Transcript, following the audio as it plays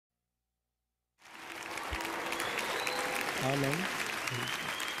Amen.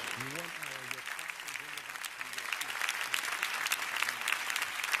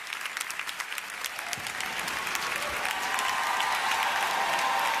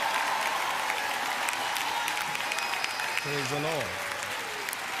 Praise the Lord.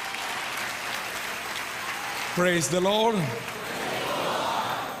 Praise the Lord.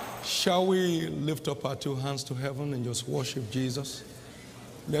 Shall we lift up our two hands to heaven and just worship Jesus?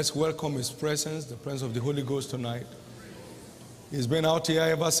 Let's welcome his presence, the presence of the Holy Ghost tonight. He's been out here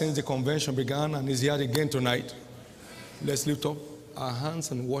ever since the convention began and is here again tonight. Let's lift up our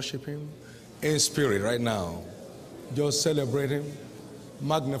hands and worship him in spirit right now. Just celebrate him,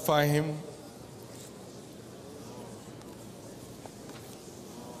 magnify him.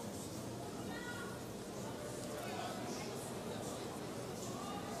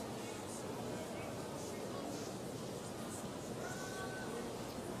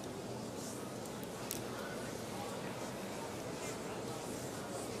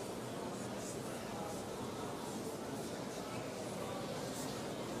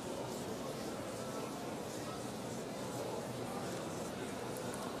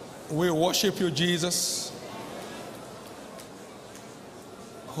 We worship you, Jesus.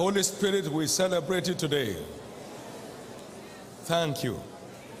 Holy Spirit, we celebrate you today. Thank you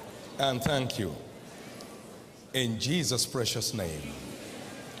and thank you. In Jesus' precious name.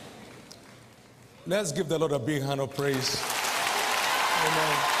 Let's give the Lord a big hand of praise.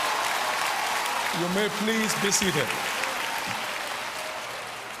 Amen. You may please be seated.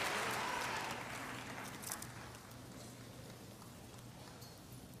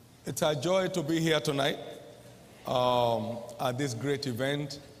 It's a joy to be here tonight at this great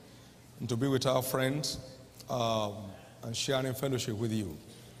event and to be with our friends and sharing fellowship with you.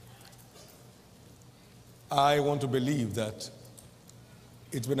 I want to believe that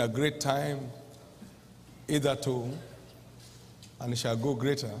it's been a great time hitherto, and it shall go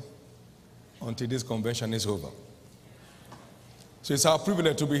greater until this convention is over. So it's our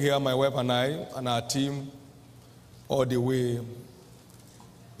privilege to be here, my wife and I, and our team, all the way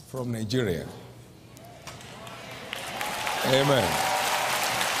from Nigeria. Amen.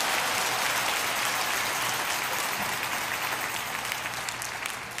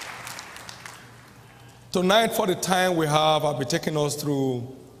 Tonight, for the time we have, I'll be taking us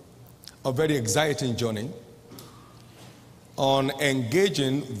through a very exciting journey on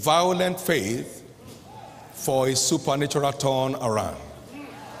engaging violent faith for a supernatural turnaround.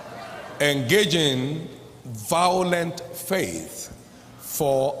 Engaging violent faith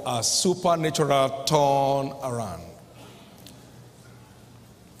for a supernatural turnaround.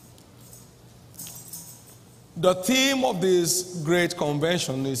 The theme of this great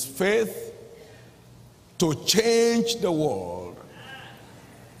convention is faith to change the world.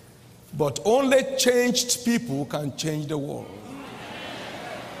 But only changed people can change the world.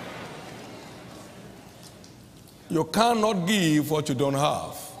 You cannot give what you don't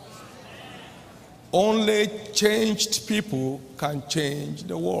have. Only changed people can change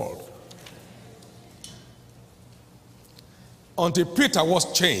the world. Until Peter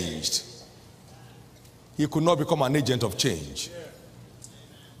was changed, he could not become an agent of change.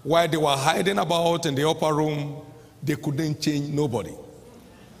 While they were hiding about in the upper room, they couldn't change nobody.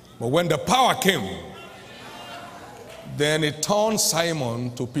 But when the power came, then it turned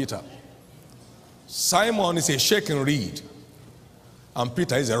Simon to Peter. Simon is a shaking reed, and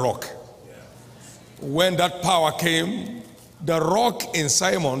Peter is a rock. When that power came, the rock in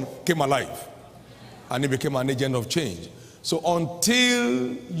Simon came alive, and he became an agent of change. So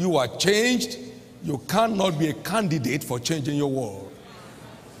until you are changed, you cannot be a candidate for changing your world.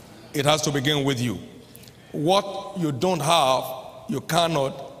 It has to begin with you. What you don't have, you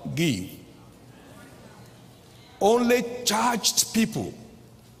cannot give. Only charged people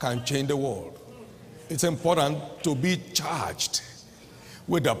can change the world. It's important to be charged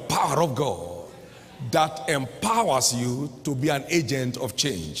with the power of God that empowers you to be an agent of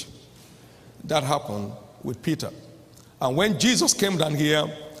change. That happened with Peter. And when Jesus came down here,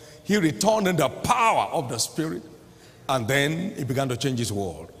 he returned in the power of the Spirit, and then he began to change his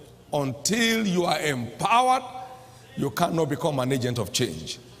world. Until you are empowered, you cannot become an agent of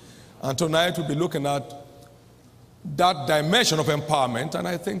change. And tonight we'll be looking at that dimension of empowerment, and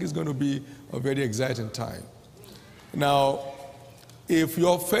I think it's going to be a very exciting time. Now, if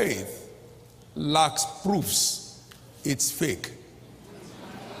your faith lacks proofs, it's fake.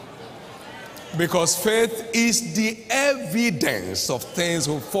 Because faith is the evidence of things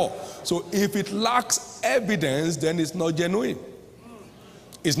hoped for. So if it lacks evidence, then it's not genuine.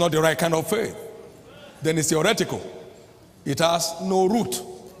 It's not the right kind of faith. Then it's theoretical. It has no root.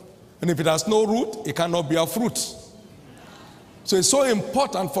 And if it has no root, it cannot bear fruit. So it's so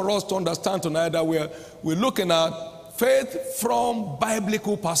important for us to understand tonight that we're looking at faith from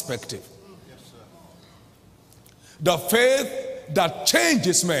biblical perspective. The faith that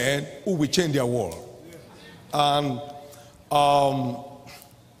changes men who will change their world. And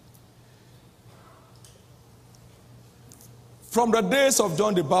from the days of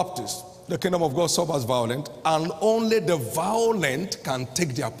John the Baptist, the kingdom of God suffers violent, and only the violent can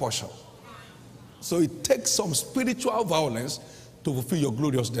take their portion. So it takes some spiritual violence to fulfill your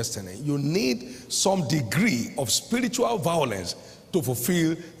glorious destiny. You need some degree of spiritual violence to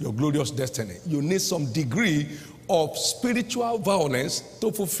fulfill your glorious destiny. You need some degree of spiritual violence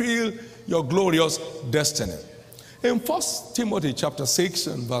to fulfill your glorious destiny. In 1 Timothy chapter 6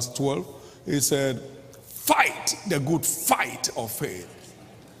 and verse 12, it said, fight the good fight of faith.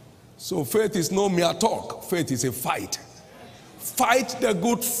 So faith is no mere talk. Faith is a fight. Fight the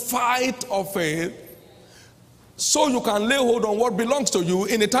good fight of faith so you can lay hold on what belongs to you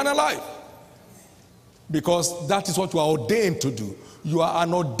in eternal life. Because that is what you are ordained to do. You are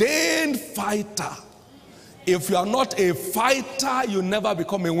an ordained fighter. If you are not a fighter, you never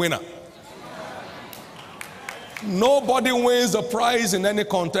become a winner. Nobody wins the prize in any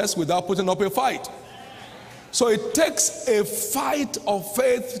contest without putting up a fight. So it takes a fight of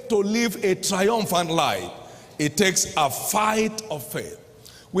faith to live a triumphant life. It takes a fight of faith.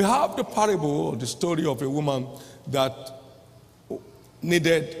 We have the parable, the story of a woman that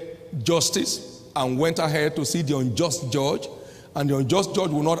needed justice and went ahead to see the unjust judge, and the unjust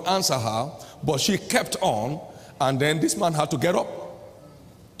judge would not answer her, but she kept on, and then this man had to get up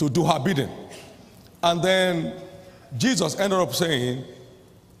to do her bidding. And then Jesus ended up saying,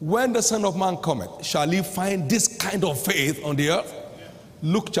 when the Son of Man cometh, shall he find this kind of faith on the earth?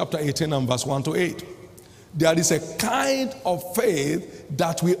 Luke chapter 18 and verse 1 to 8. There is a kind of faith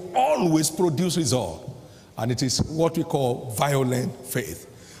that will always produce result. And it is what we call violent faith.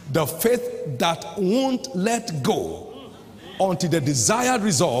 The faith that won't let go until the desired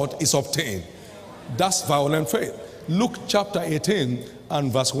result is obtained. That's violent faith. Luke chapter 18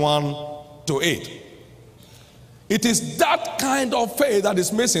 and verse 1 to 8. It is that kind of faith that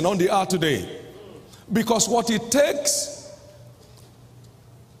is missing on the earth today. Because what it takes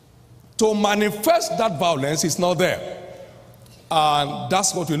to manifest that violence is not there. And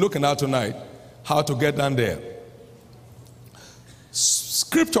that's what we're looking at tonight, how to get down there.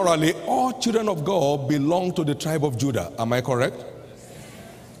 Scripturally, all children of God belong to the tribe of Judah. Am I correct?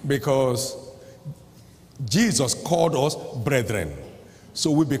 Because Jesus called us brethren.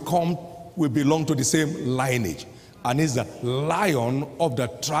 So we belong to the same lineage. And he's the Lion of the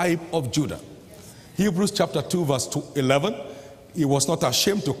tribe of Judah. Hebrews chapter 2 verse 11, he was not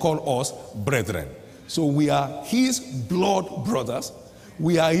ashamed to call us brethren. So we are his blood brothers,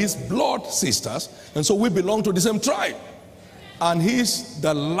 we are his blood sisters, and so we belong to the same tribe. And he's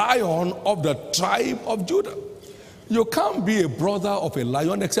the Lion of the tribe of Judah. You can't be a brother of a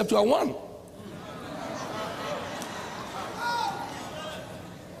lion except you are one.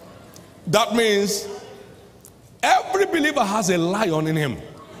 That means every believer has a lion in him.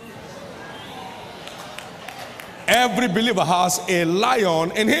 Every believer has a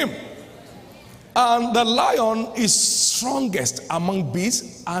lion in him. And the lion is strongest among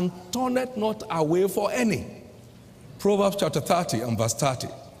beasts and turneth not away for any. Proverbs chapter 30 and verse 30.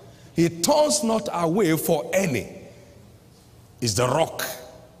 He turns not away for any. Is the rock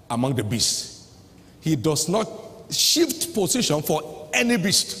among the beasts. He does not shift position for any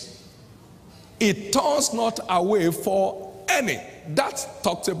beast. It turns not away for any. That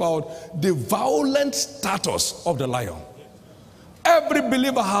talks about the violent status of the lion. Every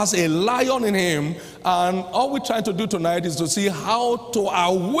believer has a lion in him, and all we're trying to do tonight is to see how to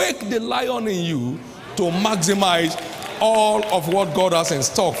awake the lion in you to maximize all of what God has in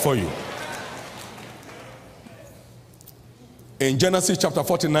stock for you. In Genesis chapter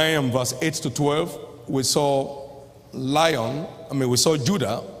 49 and verse 8 to 12, we saw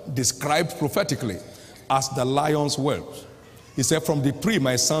Judah described prophetically as the lion's whelp. He said, from the pre,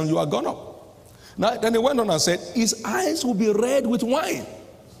 my son, you are gone up. Now, then he went on and said, his eyes will be red with wine,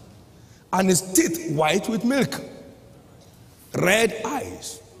 and his teeth white with milk. Red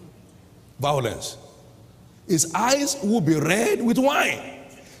eyes, violence. His eyes will be red with wine.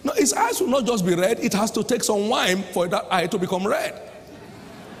 No, his eyes will not just be red, it has to take some wine for that eye to become red.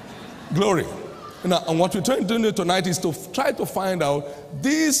 Glory. Now, and what we're trying to do tonight is to try to find out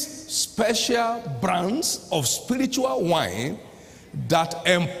these special brands of spiritual wine that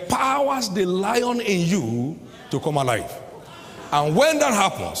empowers the lion in you to come alive. And when that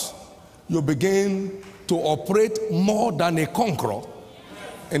happens, you begin to operate more than a conqueror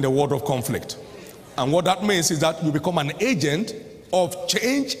in the world of conflict. And what that means is that you become an agent of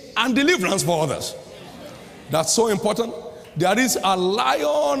change and deliverance for others. That's so important. There is a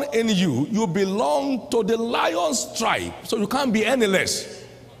lion in you. You belong to the lion's tribe, so you can't be any less.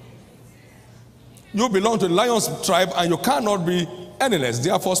 You belong to the lion's tribe and you cannot be any less.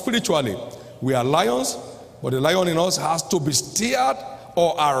 Therefore, spiritually, we are lions, but the lion in us has to be stirred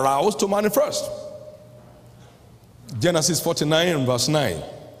or aroused to manifest. Genesis 49 and verse 9.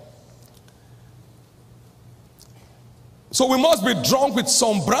 So we must be drunk with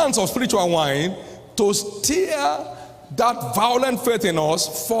some brands of spiritual wine to stir that violent faith in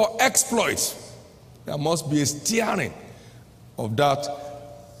us for exploits. There must be a stirring of that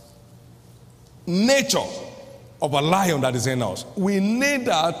nature of a lion that is in us. We need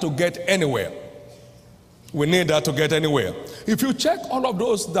that to get anywhere. We need that to get anywhere. If you check all of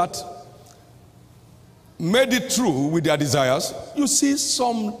those that made it through with their desires, you see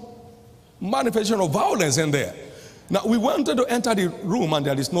some manifestation of violence in there. Now, we wanted to enter the room and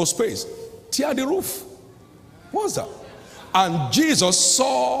there is no space. Tear the roof. What's that? And Jesus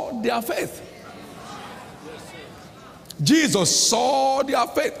saw their faith. Jesus saw their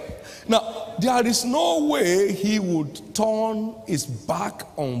faith. Now, there is no way he would turn his back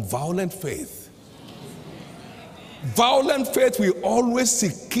on violent faith. Violent faith will always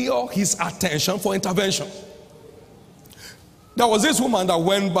secure his attention for intervention. There was this woman that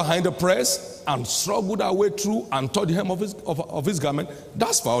went behind the press and struggled her way through and tore the hem of his garment.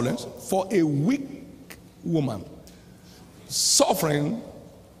 That's violence for a weak woman suffering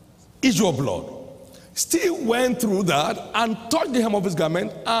issue of blood. Still went through that and touched the hem of his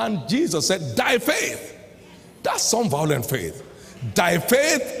garment, and Jesus said, "Thy faith." That's some violent faith. "Thy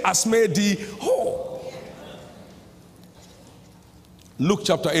faith has made thee whole." Luke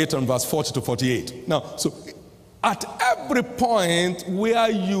chapter 8 and verse 40 to 48. Now, so at every point where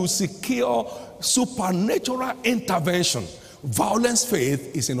you secure supernatural intervention, violence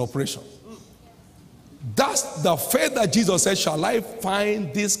faith is in operation. That's the faith that Jesus said, "Shall I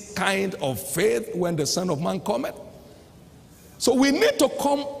find this kind of faith when the Son of Man cometh?" So we need to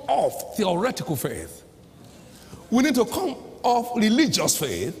come off theoretical faith. We need to come off religious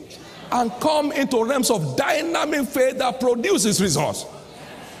faith and come into realms of dynamic faith that produces results.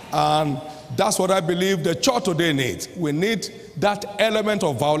 And that's what I believe the church today needs. We need that element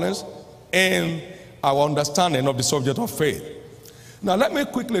of violence in our understanding of the subject of faith. Now, let me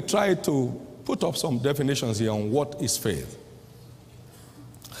quickly try to put up some definitions here on what is faith.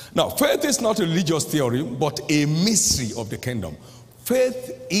 Now, faith is not a religious theory, but a mystery of the kingdom.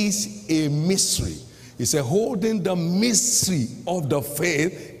 Faith is a mystery. It's a holding the mystery of the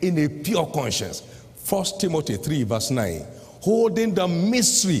faith in a pure conscience. 1 Timothy 3 verse 9. Holding the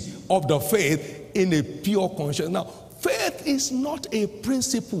mystery of the faith in a pure conscience. Now, faith is not a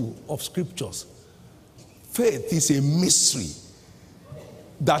principle of scriptures. Faith is a mystery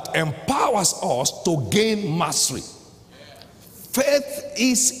that empowers us to gain mastery. Faith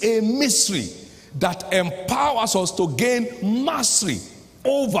is a mystery that empowers us to gain mastery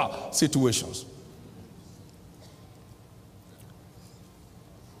over situations.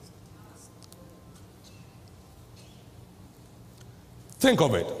 Think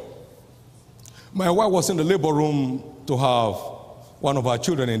of it. My wife was in the labor room to have one of our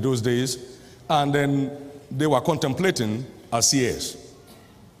children in those days, and then they were contemplating a CS.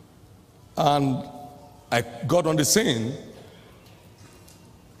 And I got on the scene.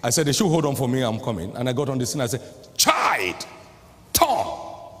 I said, "They should hold on for me, I'm coming." And I got on the scene. I said, "Child, turn."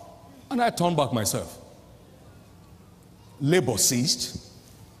 And I turned back myself. Labor ceased,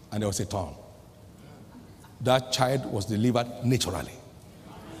 and there was a turn. That child was delivered naturally.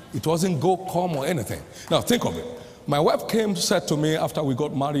 It wasn't go, come, or anything. Now, think of it. My wife said to me after we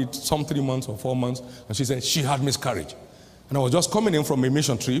got married, some 3 months or 4 months, and she said she had miscarriage. And I was just coming in from a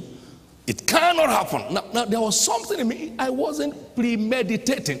mission trip. It cannot happen. Now, there was something in me. I wasn't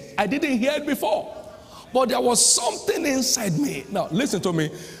premeditating. I didn't hear it before. But there was something inside me. Now, listen to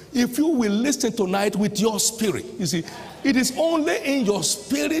me. If you will listen tonight with your spirit, you see, it is only in your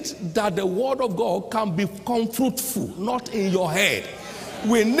spirit that the word of God can become fruitful, not in your head.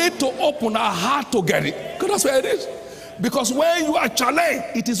 We need to open our heart to get it. Because that's where it is. Because when you are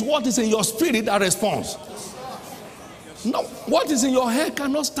challenged, it is what is in your spirit that responds. No, what is in your head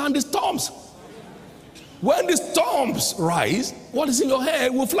cannot stand the storms. When the storms rise, what is in your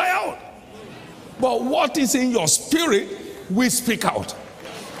head will fly out. But what is in your spirit will speak out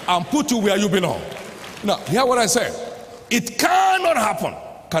and put you where you belong. Now, hear what I said. It cannot happen.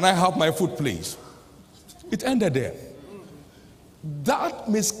 Can I have my food, please? It ended there. That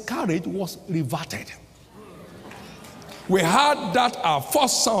miscarriage was reverted. We had that our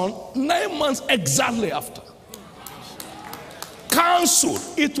first son 9 months exactly after. Cancelled.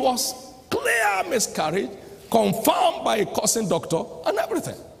 It was clear miscarriage, confirmed by a cousin doctor and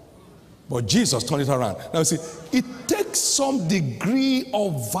everything. But Jesus turned it around. Now you see, it takes some degree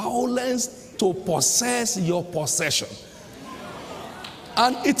of violence to possess your possession.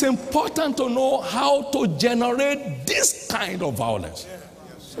 And it's important to know how to generate this kind of violence.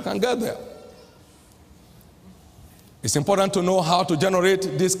 So you can get there. It's important to know how to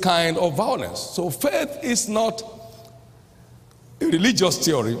generate this kind of violence. So faith is not a religious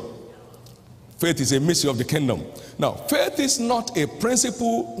theory. Faith is a mystery of the kingdom. Now, faith is not a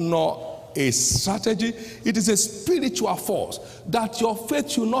principle nor a strategy. It is a spiritual force that your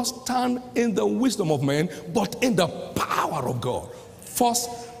faith should not stand in the wisdom of men, but in the power of God. 1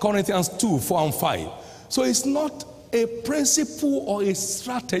 Corinthians 2, 4 and 5. So it's not a principle or a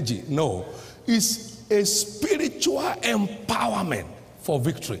strategy. No. It's a spiritual empowerment for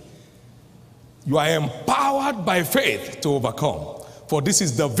victory. You are empowered by faith to overcome. For this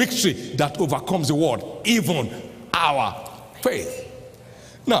is the victory that overcomes the world, even our faith.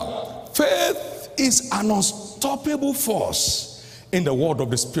 Now, faith is an unstoppable force in the world of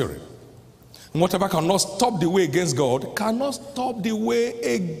the Spirit. And whatever cannot stop the way against God cannot stop the way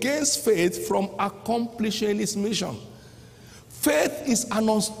against faith from accomplishing its mission. Faith is an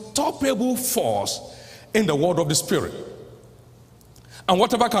unstoppable force in the world of the Spirit. And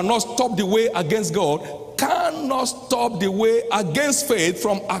whatever cannot stop the way against God cannot stop the way against faith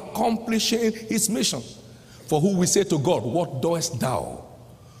from accomplishing his mission. For who will say to God, what doest thou?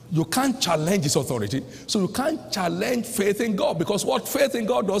 You can't challenge his authority, so you can't challenge faith in God, because what faith in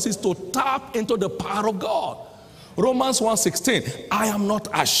God does is to tap into the power of God. Romans 1:16, I am not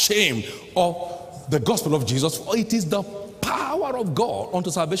ashamed of the gospel of Jesus, for it is the power of God unto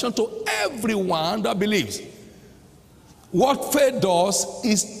salvation to everyone that believes. What faith does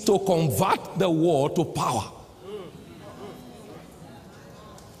is to convert the word to power.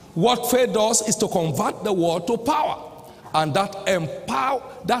 What faith does is to convert the word to power. And that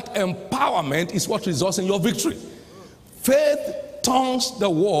empowerment is what results in your victory. Faith turns the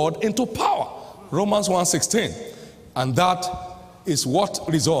word into power. Romans 1:16. And that is what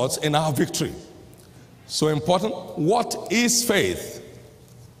results in our victory. So important. What is faith?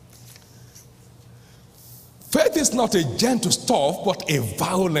 Faith is not a gentle stuff, but a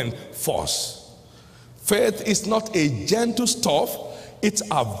violent force. Faith is not a gentle stuff, it's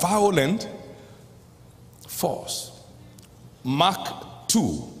a violent force. Mark 2,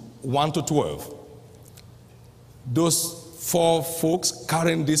 1 to 12. Those 4 folks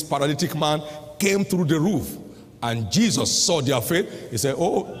carrying this paralytic man came through the roof, and Jesus saw their faith. He said,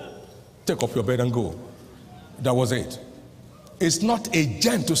 oh, take up your bed and go. That was it. It's not a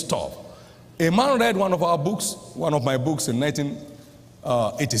gentle stuff. A man read one of our books, one of my books in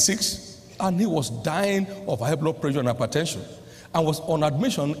 1986, and he was dying of high blood pressure and hypertension, and was on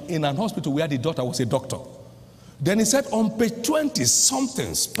admission in an hospital where the doctor was a doctor. Then he said, on page 20,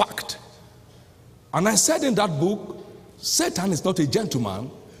 something sparked. And I said in that book, Satan is not a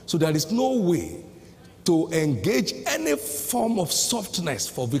gentleman, so there is no way to engage any form of softness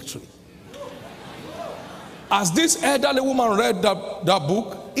for victory. As this elderly woman read that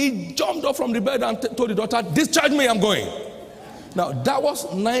book, he jumped up from the bed and told the doctor, discharge me, I'm going. Now, that was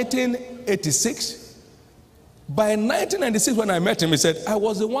 1986. By 1996, when I met him, he said, I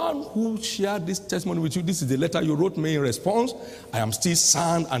was the one who shared this testimony with you. This is the letter you wrote me in response. I am still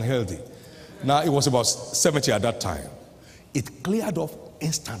sound and healthy. Now, it was about 70 at that time. It cleared up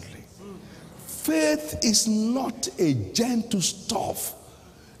instantly. Faith is not a gentle stuff.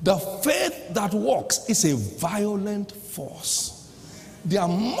 The faith that works is a violent force. There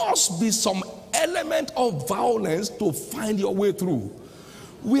must be some element of violence to find your way through.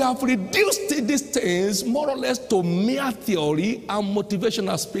 We have reduced these things more or less to mere theory and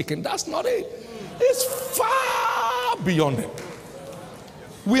motivational speaking. That's not it. It's far beyond it.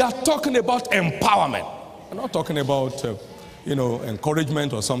 We are talking about empowerment. We're not talking about,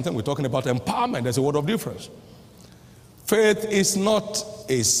 encouragement or something. We're talking about empowerment. There's a word of difference. Faith is not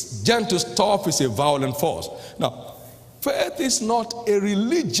a gentle stuff, it's a violent force. Now, faith is not a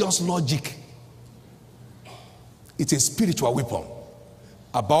religious logic. It's a spiritual weapon.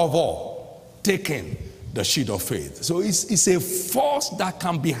 Above all, taking the shield of faith. So it's a force that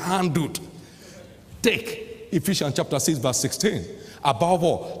can be handled. Take Ephesians chapter 6, verse 16. Above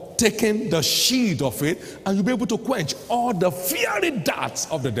all, taking the shield of faith, and you'll be able to quench all the fiery darts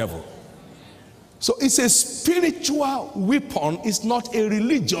of the devil. So it's a spiritual weapon, it's not a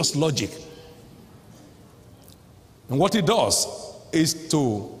religious logic. And what it does is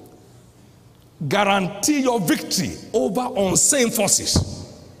to guarantee your victory over unseen forces.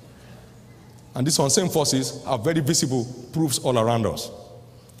 And these unseen forces are very visible proofs all around us.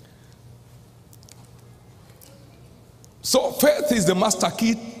 So faith is the master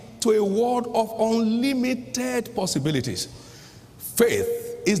key to a world of unlimited possibilities.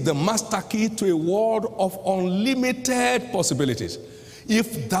 Faith is the master key to a world of unlimited possibilities.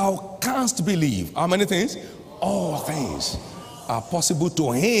 If thou canst believe, how many things? All things are possible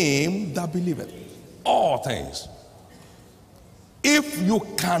to him that believeth. All things. If you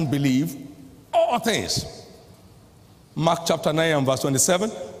can believe, all things. Mark chapter 9 and verse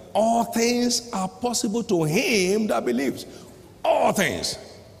 27. All things are possible to him that believes. All things.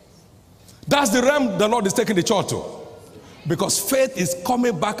 That's the realm the Lord is taking the church to. Because faith is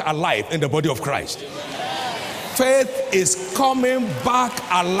coming back alive in the body of Christ. Faith is coming back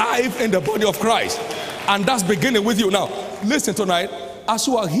alive in the body of Christ. And that's beginning with you. Now, listen tonight. As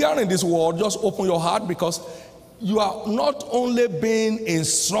you are hearing this word, just open your heart, because you are not only being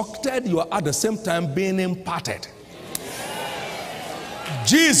instructed, you are at the same time being imparted.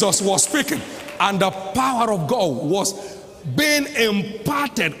 Jesus was speaking, and the power of God was being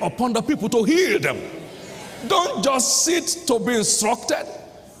imparted upon the people to heal them. Don't just sit to be instructed,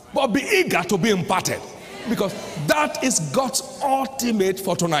 but be eager to be imparted, because that is God's ultimate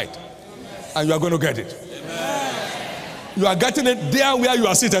for tonight, and you are going to get it. You are getting it there where you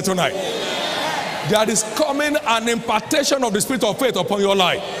are seated tonight. There is coming an impartation of the spirit of faith upon your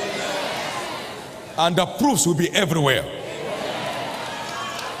life, and the proofs will be everywhere.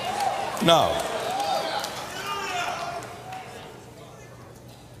 Now,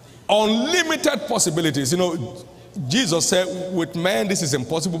 unlimited possibilities. You know, Jesus said, with man this is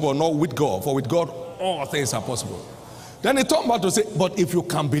impossible, but not with God. For with God all things are possible. Then he talked about to say, but if you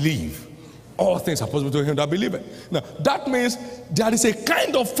can believe, all things are possible to him that believeth. Now, that means there is a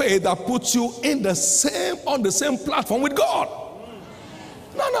kind of faith that puts you in the same, on the same platform with God.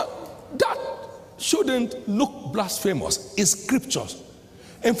 No, that shouldn't look blasphemous. It's scriptures.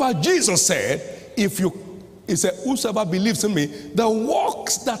 In fact, Jesus said, he said, whosoever believes in me, the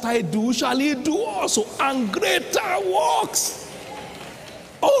works that I do shall he do also, and greater works.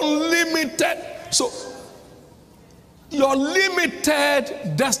 Unlimited. So, your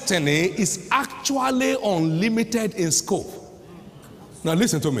limited destiny is actually unlimited in scope. Now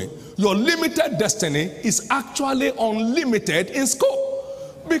listen to me. Your limited destiny is actually unlimited in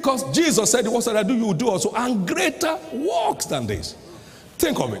scope. Because Jesus said, what I do, you do also, and greater works than this.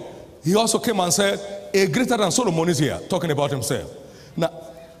 Think of it. He also came and said, a greater than Solomon is here, talking about himself. Now,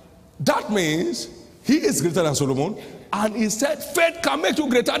 that means he is greater than Solomon, and he said, faith can make you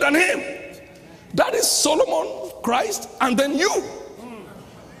greater than him. That is Solomon, Christ, and then you.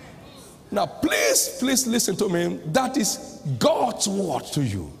 Now, please listen to me. That is God's word to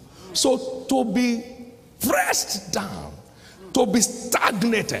you. So, to be pressed down, to be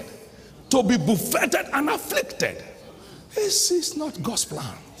stagnated, to be buffeted and afflicted, this is not God's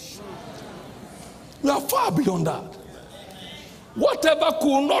plan. We are far beyond that. Whatever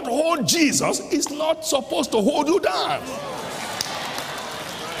could not hold Jesus is not supposed to hold you down.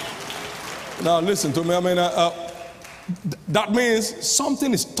 Now listen to me. I mean, that means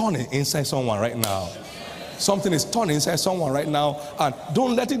something is turning inside someone right now. Something is turning inside someone right now, and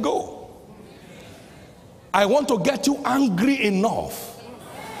don't let it go. I want to get you angry enough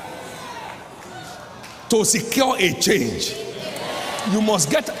to secure a change. You must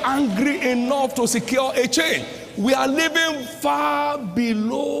get angry enough to secure a change. We are living far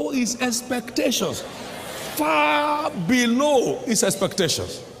below his expectations. Far below his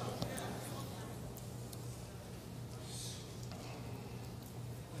expectations.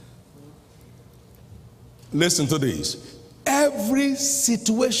 Listen to this. Every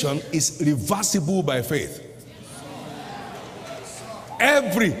situation is reversible by faith.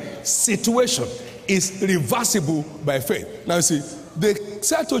 Every situation is reversible by faith. Now you see, they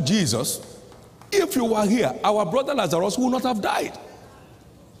said to Jesus, if you were here, our brother Lazarus would not have died.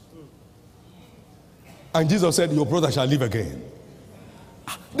 And Jesus said, your brother shall live again.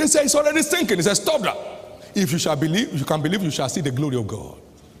 They say it's already thinking. He said, stop that. If you shall believe, you can believe, you shall see the glory of God.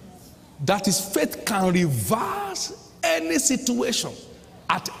 That is, faith can reverse any situation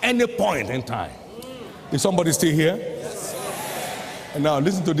at any point in time. Is somebody still here? Yes. And now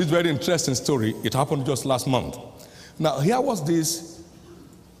listen to this very interesting story. It happened just last month. Now here was this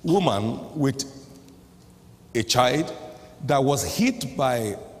woman with a child that was hit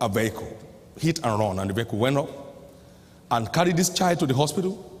by a vehicle. Hit and run, and the vehicle went up and carried this child to the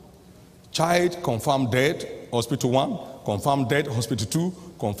hospital. Child confirmed dead, hospital 1, confirmed dead, hospital 2,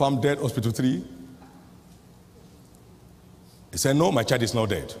 confirmed dead, hospital 3. He said, no, my child is not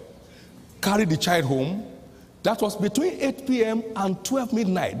dead. carried the child home. That was between 8 p.m. and 12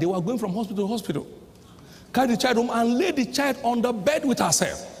 midnight. They were going from hospital to hospital. Carried the child home and laid the child on the bed with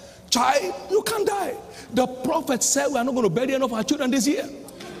herself. Child, you can't die. The prophet said we are not going to bury any of our children this year.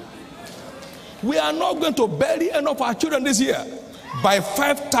 We are not going to bury any of our children this year. By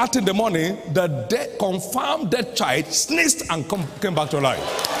 5:30 in the morning, the confirmed dead child sneezed and came back to life.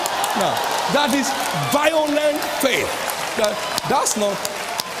 Now, that is violent faith. That's not.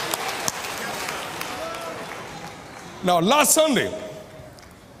 Now, last Sunday,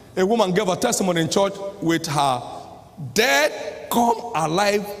 a woman gave a testimony in church with her dead, come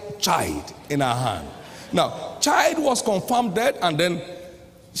alive child in her hand. Now, child was confirmed dead, and then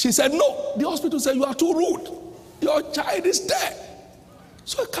she said, no, the hospital said, you are too rude. Your child is dead.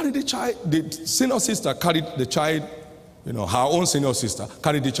 So I carried the child, the senior sister carried the child, her own senior sister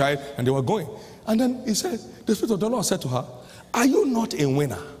carried the child, and they were going. And then he said, the Spirit of the Lord said to her, are you not a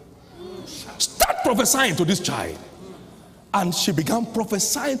winner? Start prophesying to this child. And she began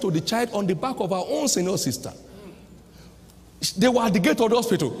prophesying to the child on the back of her own senior sister. They were at the gate of the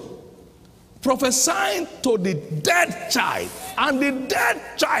hospital, prophesying to the dead child, and the dead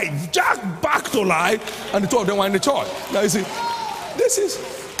child jacked back to life, and the two of them were in the church. Now you see, this is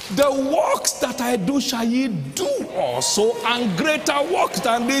the works that I do shall ye do also, and greater works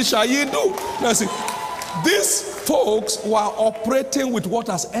than these shall ye do. Now see, these folks were operating with what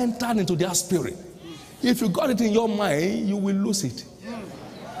has entered into their spirit. If you got it in your mind, you will lose it.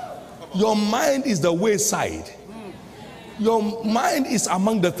 Your mind is the wayside. Your mind is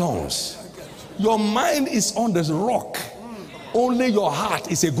among the thorns. Your mind is on the rock. Only your heart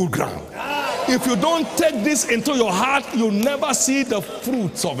is a good ground. If you don't take this into your heart, you'll never see the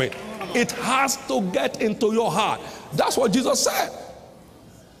fruits of it. It has to get into your heart. That's what Jesus said.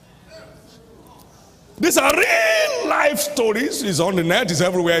 These are real life stories. It's on the net, it's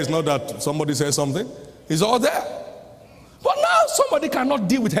everywhere. It's not that somebody says something. It's all there. But now somebody cannot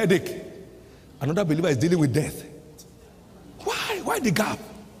deal with headache. Another believer is dealing with death. Why? Why the gap?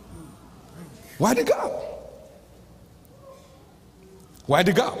 Why the gap? Why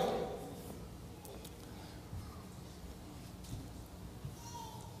the gap?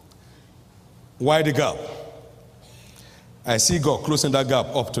 Why the gap? I see God closing that gap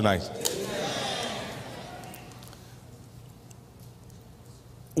up tonight.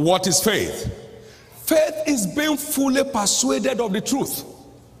 What is faith? Faith is being fully persuaded of the truth,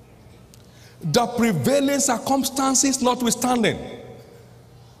 the prevailing circumstances notwithstanding,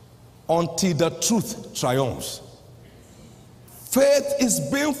 until the truth triumphs. Faith is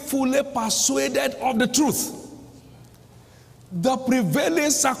being fully persuaded of the truth, the prevailing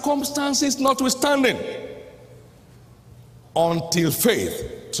circumstances notwithstanding, until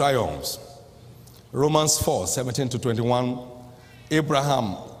faith triumphs. Romans 4:17-21.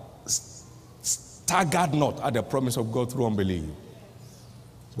 Abraham staggered not at the promise of God through unbelief,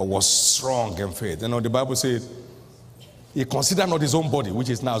 but was strong in faith. The Bible says he considered not his own body, which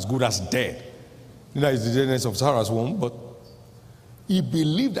is now as good as dead. Neither is the deadness of Sarah's womb, but he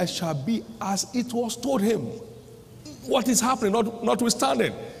believed that shall be as it was told him. What is happening,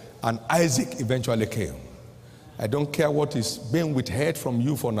 notwithstanding. And Isaac eventually came. I don't care what is being withheld from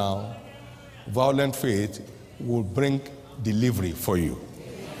you for now. Violent faith will bring delivery for you.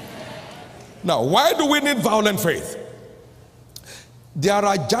 Now, why do we need violent faith? There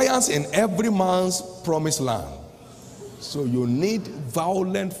are giants in every man's promised land. So you need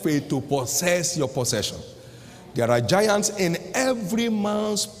violent faith to possess your possession. There are giants in every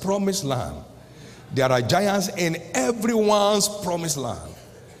man's promised land. There are giants in everyone's promised land.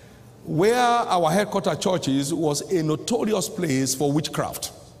 Where our headquarters church is was a notorious place for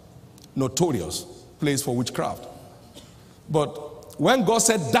witchcraft. Notorious place for witchcraft. But when God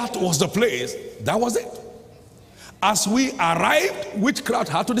said that was the place, that was it. As we arrived, witchcraft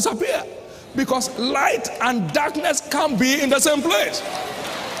had to disappear, because light and darkness can't be in the same place.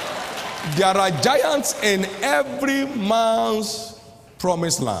 There are giants in every man's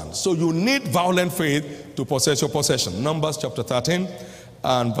promised land. So you need violent faith to possess your possession. Numbers chapter 13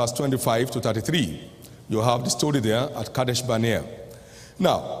 and verse 25-33. You have the story there at Kadesh Barnea.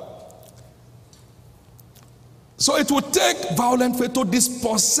 Now, so it would take violent faith to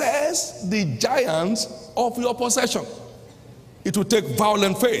dispossess the giants of your possession. It would take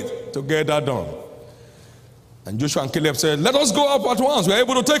violent faith to get that done. And Joshua and Caleb said, let us go up at once. We are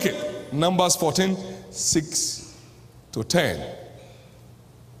able to take it. Numbers 14:6-10.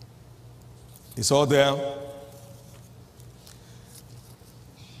 It's all there.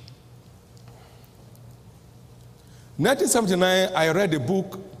 In 1979, I read a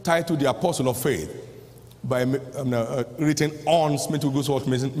book titled The Apostle of Faith, written on Smith Wigglesworth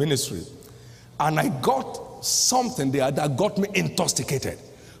Ministry. And I got something there that got me intoxicated.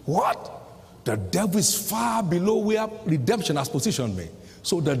 What? The devil is far below where redemption has positioned me.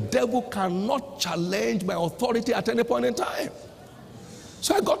 So the devil cannot challenge my authority at any point in time.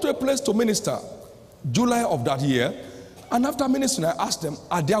 So I got to a place to minister July of that year. And after ministering, I asked them,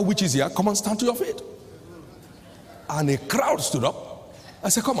 are there witches here? Come on, stand to your feet. And a crowd stood up. I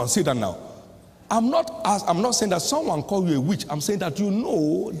said, come on, sit down now. I'm not saying that someone called you a witch. I'm saying that you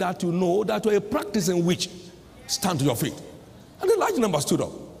know that you're a practicing witch. Stand to your feet. And a large number stood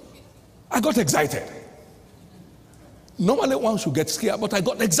up. I got excited. Normally one should get scared, but I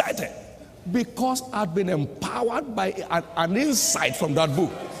got excited because I'd been empowered by an insight from that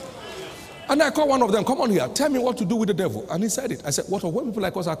book. And I called one of them, come on here, tell me what to do with the devil. And he said it. I said, what when people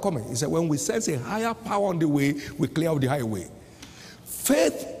like us are coming? He said, when we sense a higher power on the way, we clear out the highway.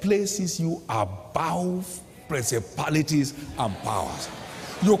 Faith places you above principalities and powers.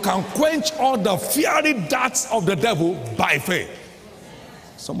 You can quench all the fiery darts of the devil by faith.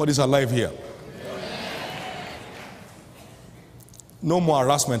 Somebody's alive here. No more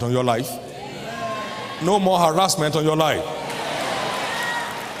harassment on your life. No more harassment on your life.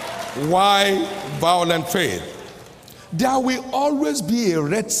 Why violent faith? There will always be a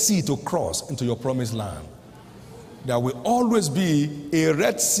Red Sea to cross into your promised land. There will always be a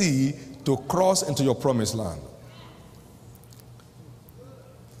Red Sea to cross into your promised land.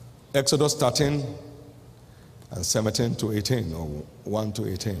 Exodus 13 and 17 to 18, or 1 to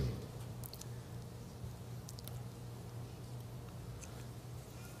 18.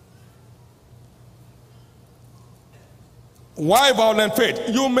 Why violent faith?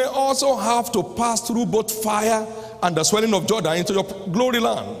 You may also have to pass through both fire and the swelling of Jordan into your glory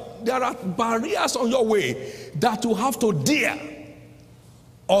land. There are barriers on your way that you have to dare,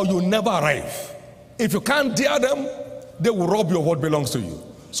 or you never arrive. If you can't dare them, they will rob you of what belongs to you.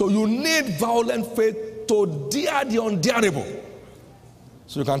 So you need violent faith to dare the undareable,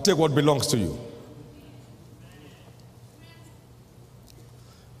 so you can take what belongs to you.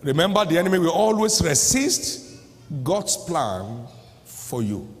 Remember, the enemy will always resist God's plan for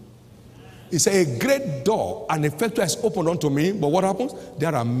you. It's a great door, and effectual is opened unto me, but what happens?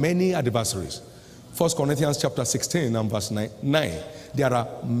 There are many adversaries. 1 Corinthians chapter 16 and verse 9. There are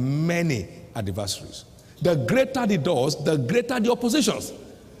many adversaries. The greater the doors, the greater the oppositions.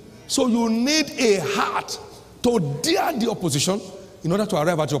 So you need a heart to dare the opposition in order to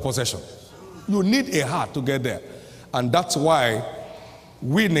arrive at your possession. You need a heart to get there. And that's why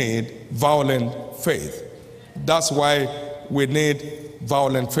we need violent faith. That's why we need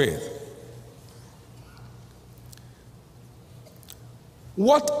violent faith.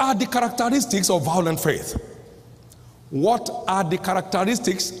 What are the characteristics of violent faith? What are the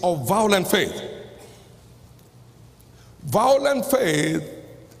characteristics of violent faith? Violent faith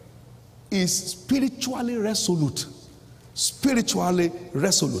is spiritually resolute. Spiritually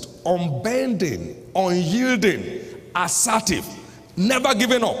resolute. Unbending, unyielding, assertive, never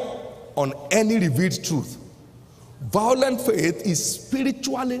giving up on any revealed truth. Violent faith is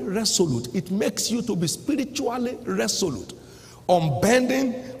spiritually resolute. It makes you to be spiritually resolute.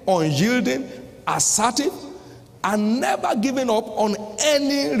 Unbending, unyielding, assertive, and never giving up on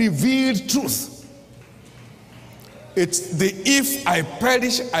any revealed truth. It's the if I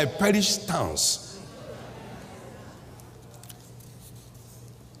perish stance.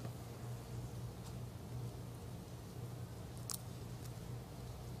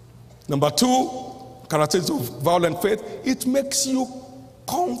 Number two, characteristics of violent faith, it makes you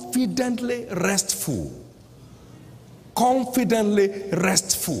confidently restful. Confidently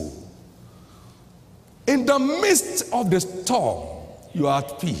restful. In the midst of the storm, you are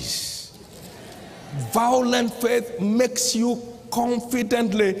at peace. Violent faith makes you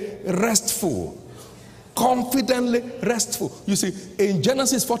confidently restful. Confidently restful. You see, in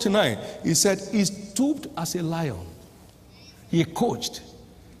Genesis 49, he said he stooped as a lion. He coached.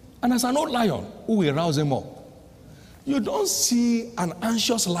 And as an old lion, who will rouse him up? You don't see an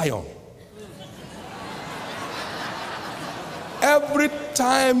anxious lion. Every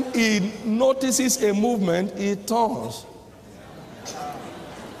time he notices a movement, he turns.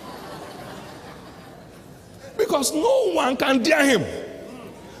 Because no one can dare him.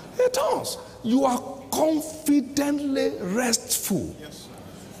 He turns. You are confidently restful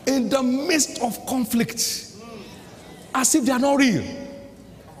in the midst of conflict, as if they are not real.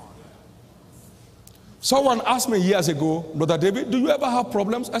 Someone asked me years ago, Brother David, do you ever have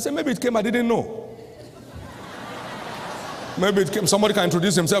problems? I said, maybe it came, I didn't know. Maybe it came, somebody can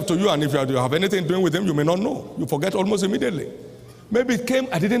introduce himself to you, and if you have anything doing with him, you may not know. You forget almost immediately. Maybe it came,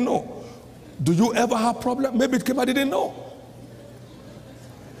 I didn't know. Do you ever have problems? Maybe it came, I didn't know.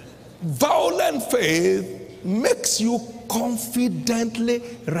 Violent faith makes you confidently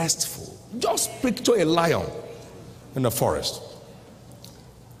restful. Just picture a lion in the forest.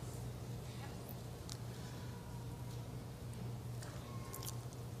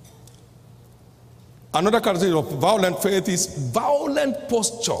 Another characteristic of violent faith is violent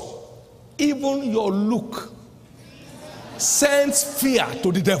posture. Even your look sends fear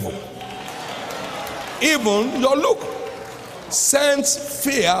to the devil. Even your look sends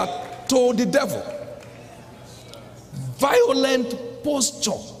fear to the devil. Violent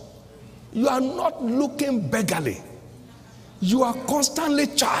posture. You are not looking beggarly. You are constantly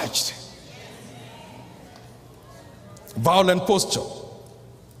charged. Violent posture.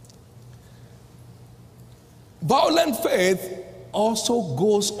 Violent faith also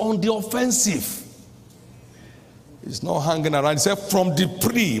goes on the offensive. It's not hanging around. He said, from the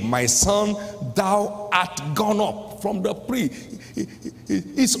pre, my son, thou art gone up. From the pre.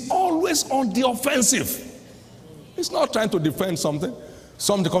 It's always on the offensive. It's not trying to defend something.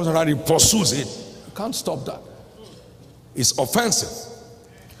 Something comes around, he pursues it. You can't stop that. It's offensive.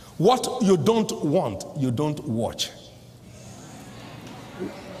 What you don't want, you don't watch.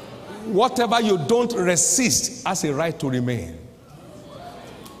 Whatever you don't resist has a right to remain.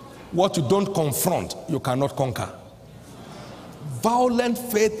 What you don't confront, you cannot conquer. Violent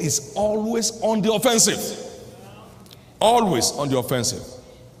faith is always on the offensive. Always on the offensive.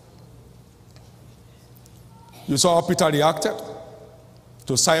 You saw how Peter reacted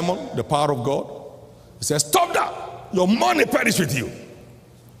to Simon, the power of God. He says, stop that. Your money perish with you.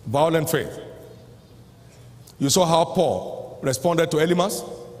 Violent faith. You saw how Paul responded to Elymas.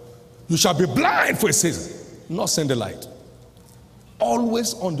 You shall be blind for a season, not seeing the light.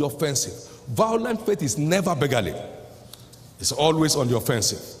 Always on the offensive. Violent faith is never beggarly. It's always on the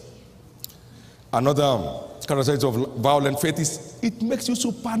offensive. Another characteristic of violent faith is it makes you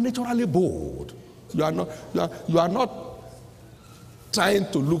supernaturally bold. You are not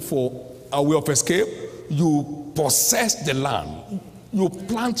trying to look for a way of escape. You possess the land. You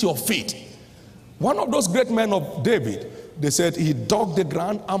plant your feet. One of those great men of David, they said he dug the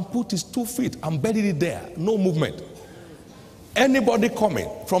ground and put his 2 feet and buried it there. No movement. Anybody coming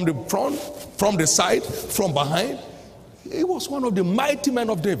from the front, from the side, from behind, he was one of the mighty men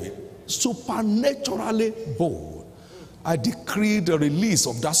of David. Supernaturally bold. I decree the release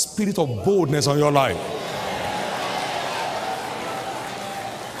of that spirit of boldness on your life.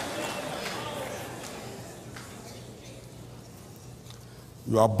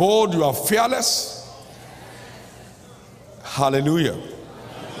 You are bold, you are fearless. Hallelujah.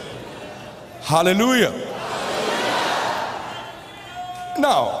 Hallelujah.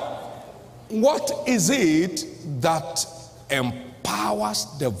 Now, what is it that empowers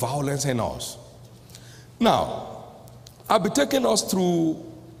the violence in us? Now, I'll be taking us through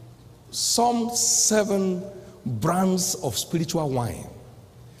some 7 brands of spiritual wine.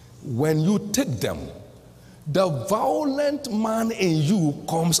 When you take them, the violent man in you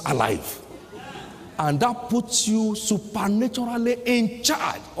comes alive. And that puts you supernaturally in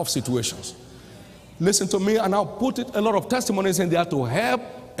charge of situations. Listen to me, and I'll put a lot of testimonies in there to help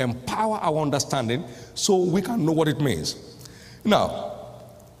empower our understanding so we can know what it means. Now,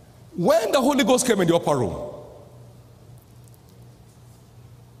 when the Holy Ghost came in the upper room,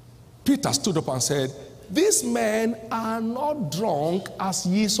 Peter stood up and said, these men are not drunk as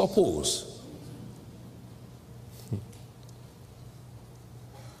ye suppose.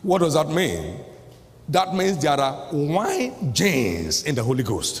 What does that mean? That means there are wine gins in the Holy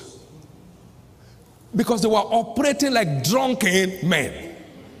Ghost. Because they were operating like drunken men.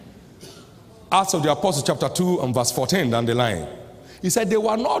 Acts of the Apostles chapter 2 and verse 14 down the line. He said they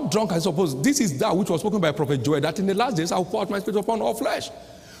were not drunk, I suppose. This is that which was spoken by Prophet Joel, that in the last days I will pour out my spirit upon all flesh.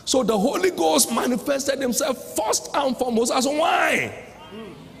 So the Holy Ghost manifested himself first and foremost as wine.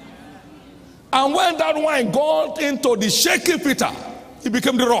 And when that wine got into the shaky Peter, he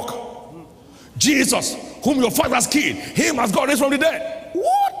became the rock. Jesus, whom your fathers killed, him has God raised from the dead.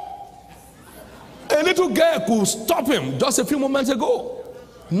 What? A little girl could stop him just a few moments ago.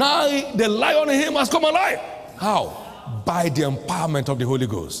 Now the lion in him has come alive. How? By the empowerment of the Holy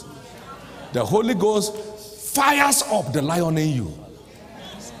Ghost. The Holy Ghost fires up the lion in you.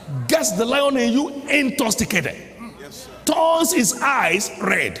 Gets the lion in you intoxicated. Turns his eyes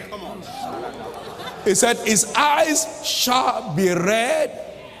red. He said his eyes shall be red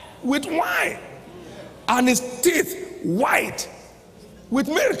with wine, and his teeth white with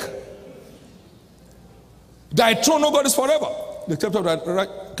milk. Thy throne, O God, is forever. The scripture of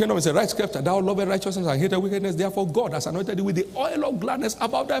the kingdom is a right scripture. Thou lovest righteousness and hatest wickedness. Therefore God has anointed thee with the oil of gladness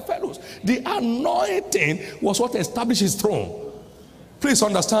above thy fellows. The anointing was what established his throne. Please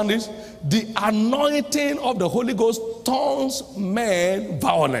understand this. The anointing of the Holy Ghost turns men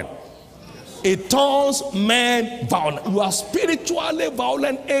violent. It turns men violent. You are spiritually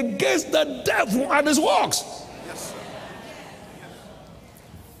violent against the devil and his works.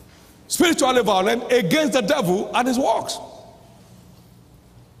 Spiritually violent against the devil and his works.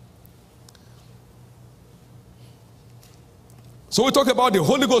 So we talk about the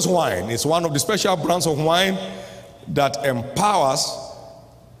Holy Ghost wine. It's one of the special brands of wine that empowers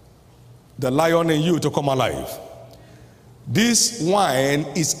the lion in you to come alive. This wine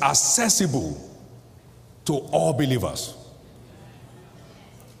is accessible to all believers.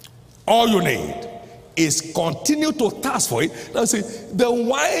 All you need is continue to thirst for it. Now see, the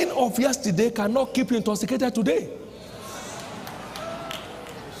wine of yesterday cannot keep you intoxicated today.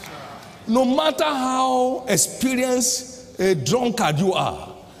 No matter how experienced a drunkard you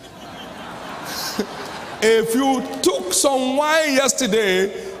are, if you took some wine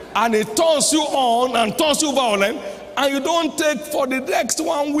yesterday and it turns you on and turns you violent, and you don't take for the next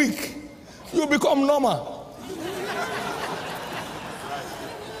 1 week, you become normal.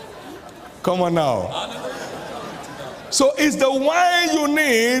 Come on now. So it's the wine you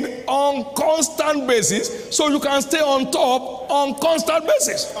need on constant basis so you can stay on top on constant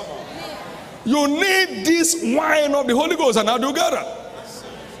basis. You need this wine of the Holy Ghost, and how do you get it?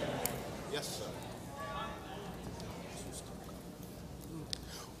 Yes, sir.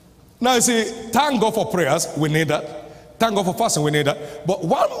 Now you see, thank God for prayers, we need that. Thank God for fasting, we need that. But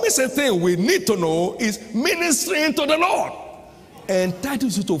one missing thing we need to know is ministering to the Lord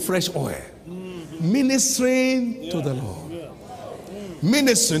entitles you to fresh oil. Ministering to the Lord.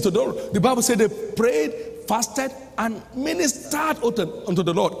 Ministering to the Lord. The Bible said they prayed, fasted, and ministered unto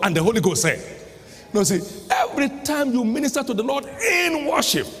the Lord, and the Holy Ghost said. Now see, every time you minister to the Lord in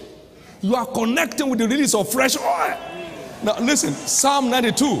worship, you are connecting with the release of fresh oil. Now listen, Psalm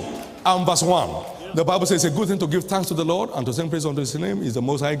 92 and verse 1. The Bible says it's a good thing to give thanks to the Lord and to sing praise unto his name is the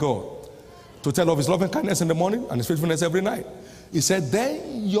Most High God. To tell of his loving kindness in the morning and his faithfulness every night. He said,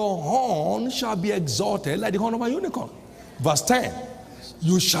 then your horn shall be exalted like the horn of a unicorn. Verse 10,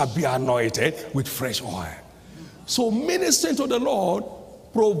 you shall be anointed with fresh oil. So ministering to the Lord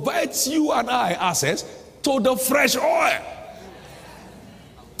provides you and I access to the fresh oil.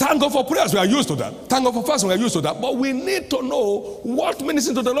 Thank God for prayers, we are used to that. Thank God for fasting, we are used to that. But we need to know what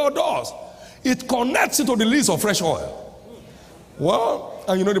ministering to the Lord does. It connects you to the release of fresh oil. Well,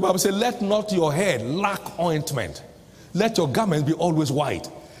 and you know the Bible says, let not your head lack ointment. Let your garments be always white.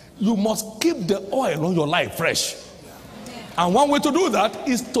 You must keep the oil on your life fresh. And one way to do that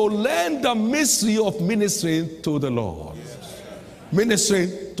is to learn the mystery of ministering to the Lord.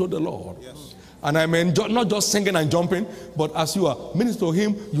 Ministering to the Lord. And I mean, not just singing and jumping, but as you are ministering to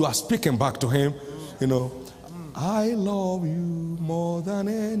him, you are speaking back to him. You know, I love you more than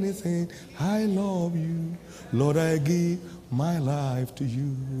anything. I love you. Lord, I give my life to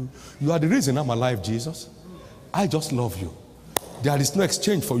you. You are the reason I'm alive, Jesus. I just love you. There is no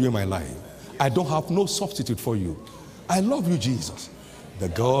exchange for you in my life. I don't have no substitute for you. I love you, Jesus. The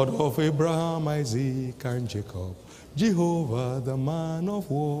God of Abraham, Isaac, and Jacob. Jehovah, the man of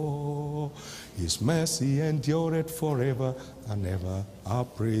war. His mercy endureth forever and ever. I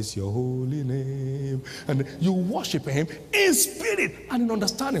praise your holy name. And you worship him in spirit and in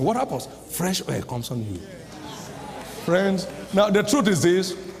understanding. What happens? Fresh oil comes on you. Friends, now the truth is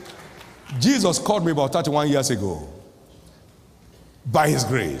this. Jesus called me about 31 years ago. By his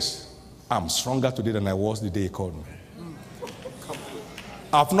grace, I'm stronger today than I was the day he called me.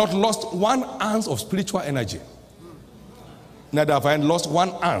 I've not lost 1 ounce of spiritual energy. Neither have I lost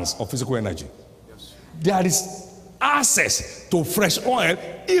 1 ounce of physical energy. There is access to fresh oil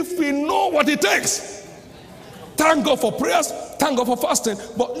if we know what it takes. Thank God for prayers, thank God for fasting,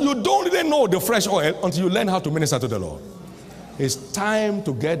 but you don't really know the fresh oil until you learn how to minister to the Lord. It's time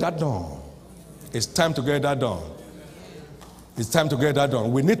to get that done. It's time to get that done. It's time to get that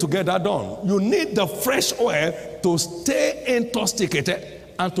done. We need to get that done. You need the fresh oil to stay intoxicated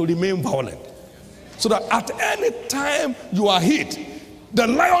and to remain violent. So that at any time you are hit, the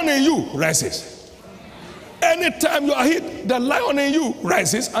lion in you rises. Anytime you are hit, the lion in you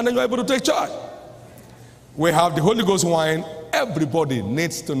rises, and then you're able to take charge. We have the Holy Ghost wine. Everybody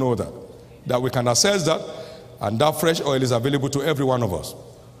needs to know that we can access that, and that fresh oil is available to every one of us.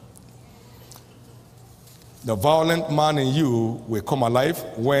 The violent man in you will come alive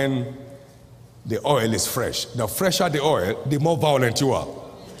when the oil is fresh. The fresher the oil, the more violent you are.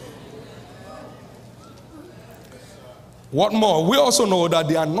 What more? We also know that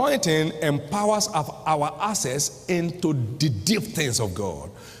the anointing empowers our access into the deep things of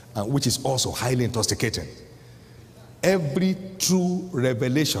God, which is also highly intoxicating. Every true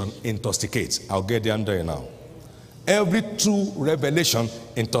revelation intoxicates. I'll get the under now. Every true revelation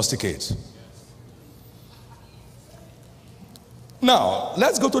intoxicates. Now,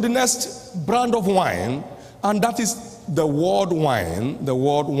 let's go to the next brand of wine, and that is the word wine,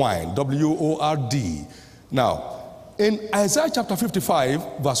 W-O-R-D. Now, in Isaiah chapter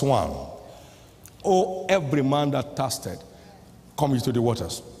 55, verse 1, "O every man that thirsted, come ye to the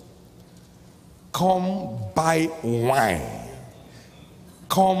waters. Come buy wine.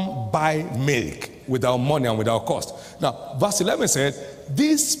 Come buy milk without money and without cost." Now, verse 11 said,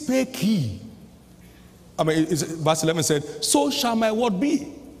 "This spake he." Verse 11 said, "So shall my word be,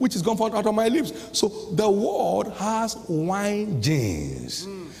 which is gone forth out of my lips." So the word has wine genes.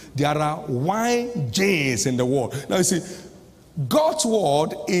 There are wine genes in the word. Now you see, God's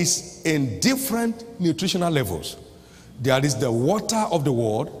word is in different nutritional levels. There is the water of the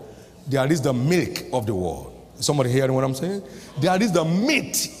word. There is the milk of the word. Somebody hearing what I'm saying? There is the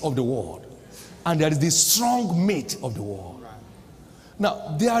meat of the word. And there is the strong meat of the word.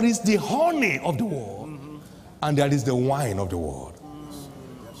 Now, there is the honey of the word. And there is the wine of the word.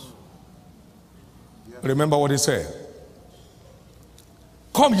 Remember what he said.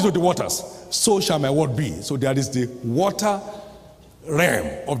 "Come ye to the waters, so shall my word be." So there is the water realm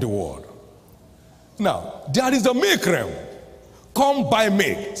of the word. Now, there is the milk realm. "Come buy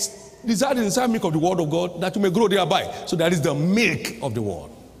milk." Desire the inside milk of the word of God, that you may grow thereby. So there is the milk of the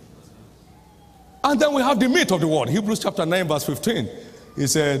word. And then we have the meat of the word. Hebrews chapter 9, verse 15. He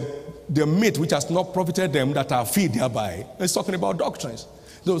said, "The meat which has not profited them that are fed thereby." It's talking about doctrines.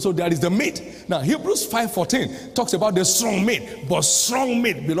 So there is the meat. Now, Hebrews 5:14 talks about the strong meat. But strong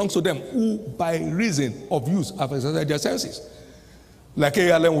meat belongs to them who by reason of use have exercised their senses. Like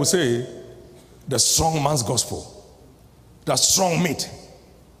A.L.M. will say, the strong man's gospel. The strong meat.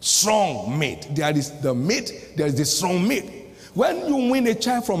 Strong meat. There is the meat, there is the strong meat. When you win a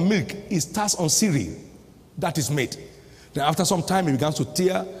child from milk, it starts on cereal. That is meat. Then after some time, it begins to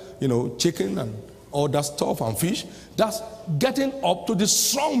tear, chicken and all that stuff and fish. That's getting up to the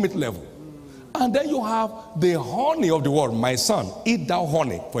strong meat level. And then you have the honey of the word. "My son, eat thou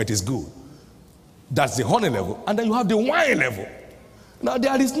honey, for it is good." That's the honey level. And then you have the wine level. Now,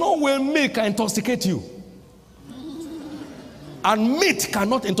 there is no way milk can intoxicate you. And meat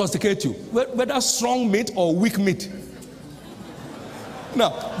cannot intoxicate you, whether strong meat or weak meat.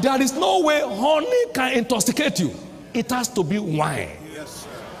 Now, there is no way honey can intoxicate you. It has to be wine. Yes,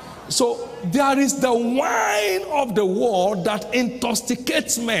 so there is the wine of the world that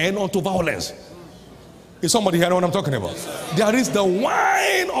intoxicates men unto violence. Is somebody hearing what I'm talking about? There is the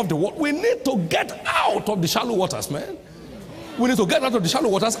wine of the world. We need to get out of the shallow waters, man. We need to get out of the shallow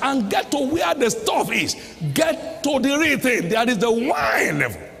waters and get to where the stuff is. Get to the real thing. There is the wine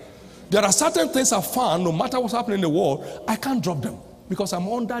level. There are certain things I found, no matter what's happening in the world, I can't drop them because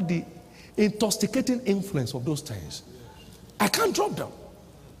I'm under the intoxicating influence of those things. I can't drop them.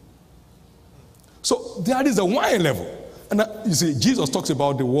 So there is a wine level. And you see, Jesus talks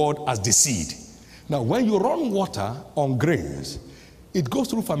about the word as the seed. Now, when you run water on grains, it goes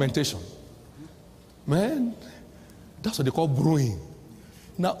through fermentation. Man, that's what they call brewing.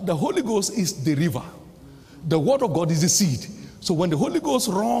 Now, the Holy Ghost is the river. The word of God is the seed. So when the Holy Ghost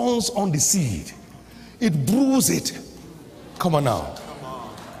runs on the seed, it brews it. Come on now.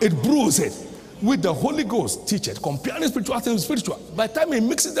 It brews it with the Holy Ghost. Teach it. Comparing spiritual things with spiritual. By the time he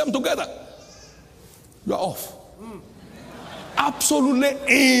mixes them together, you're off. Absolutely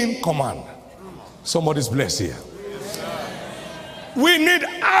in command. Somebody's blessed here. We need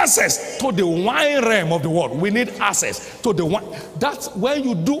access to the wine realm of the world. We need access to the wine. That's when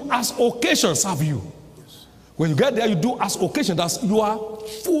you do as occasion serve you. When you get there, you do as occasion. That's you are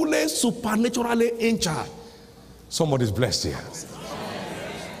fully supernaturally in charge. Somebody's blessed here.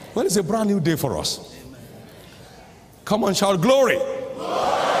 Well, it's a brand new day for us. Come on, shout glory.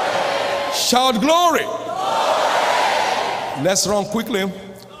 Glory. Shout glory. Glory. Let's run quickly.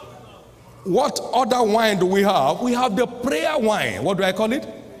 What other wine do we have? We have the prayer wine. What do I call it?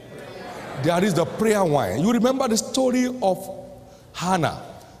 There is the prayer wine. You remember the story of Hannah.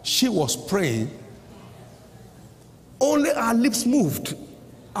 She was praying. Only her lips moved.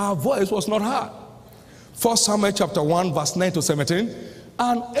 Her voice was not heard. 1 Samuel chapter 1 verse 9 to 17.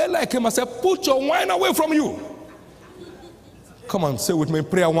 And Eli came and said, "Put your wine away from you." Come on, say with me,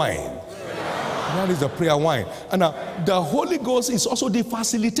 prayer wine. That is the prayer wine. And now, the Holy Ghost is also the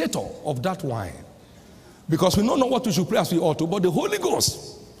facilitator of that wine. Because we don't know what we should pray as we ought to, but the Holy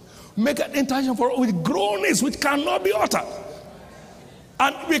Ghost make an intention for us with groanings which cannot be uttered.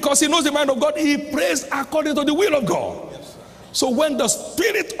 And because he knows the mind of God, he prays according to the will of God. So when the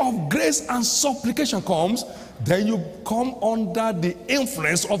spirit of grace and supplication comes, Then you come under the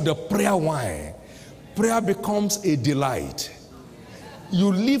influence of the prayer wine. Prayer becomes a delight.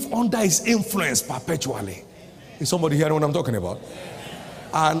 You live under its influence perpetually. Is somebody hearing what I'm talking about?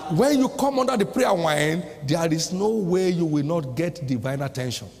 And when you come under the prayer wine, there is no way you will not get divine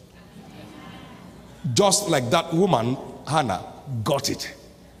attention. Just like that woman, Hannah, got it.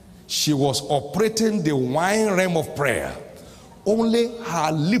 She was operating the wine realm of prayer. Only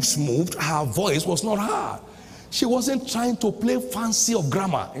her lips moved, her voice was not heard. She wasn't trying to play fancy of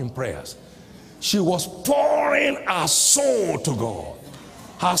grammar in prayers. She was pouring her soul to God.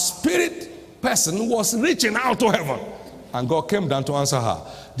 Her spirit person was reaching out to heaven. And God came down to answer her.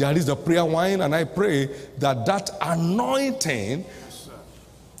 There is the prayer wine, and I pray that that anointing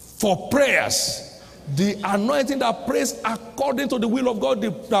for prayers, the anointing that prays according to the will of God,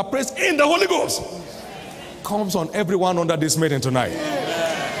 that prays in the Holy Ghost, comes on everyone under this meeting tonight.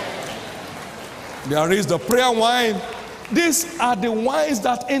 There is the prayer wine. These are the wines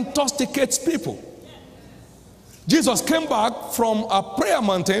that intoxicates people. Jesus came back from a prayer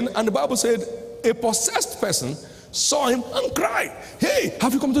mountain, and the Bible said a possessed person saw him and cried, "Hey,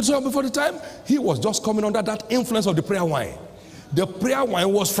 have you come to the church before the time?" He was just coming under that influence of the prayer wine. The prayer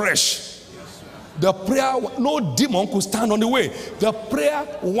wine was fresh. The prayer, no demon could stand on the way. The prayer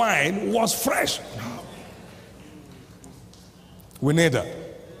wine was fresh. We need that.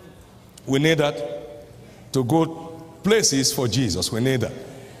 We need that to go places for Jesus. We need that.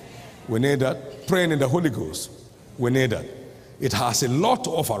 We need that. Praying in the Holy Ghost. We need that. It has a lot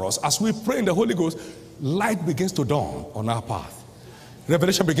to offer us. As we pray in the Holy Ghost, light begins to dawn on our path.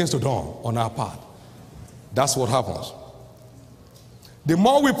 Revelation begins to dawn on our path. That's what happens. The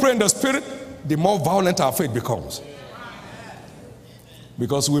more we pray in the Spirit, the more violent our faith becomes.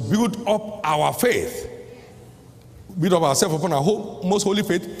 Because we build up our faith, build up ourselves upon our most holy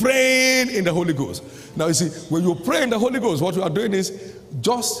faith, praying in the Holy Ghost. Now you see, when you pray in the Holy Ghost, what you are doing is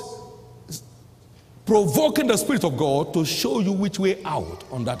just provoking the Spirit of God to show you which way out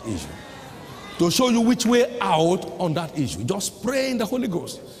on that issue. To show you which way out on that issue. Just pray in the Holy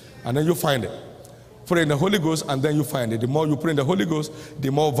Ghost, and then you find it. Pray in the Holy Ghost, and then you find it. The more you pray in the Holy Ghost,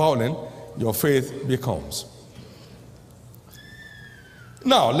 the more violent your faith becomes.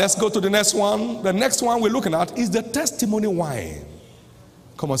 Now, let's go to the next one. The next one we're looking at is the testimony wine.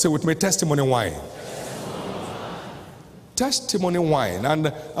 Come on, say with me, testimony wine. Testimony wine.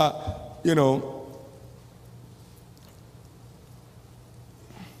 And, you know,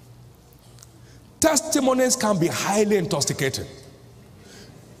 testimonies can be highly intoxicating.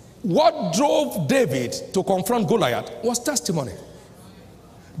 What drove David to confront Goliath was testimony.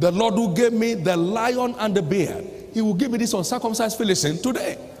 The Lord who gave me the lion and the bear, he will give me this uncircumcised Philistine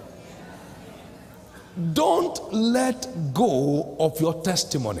today. Don't let go of your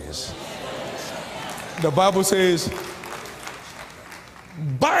testimonies. The Bible says,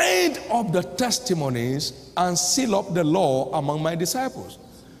 bind up the testimonies and seal up the law among my disciples.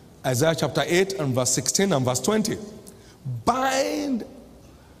 Isaiah chapter 8 and verse 16 and verse 20. Bind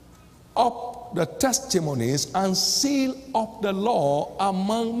up the testimonies and seal up the law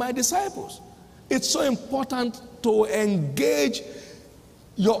among my disciples. It's so important to engage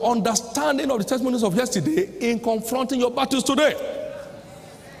your understanding of the testimonies of yesterday in confronting your battles today.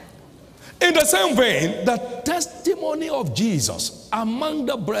 In the same vein, the testimony of Jesus among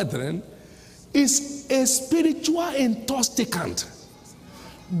the brethren is a spiritual intoxicant.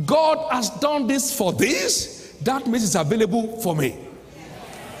 God has done this for this, that means it's available for me.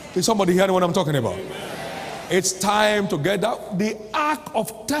 Is somebody hearing what I'm talking about? It's time to get out. The ark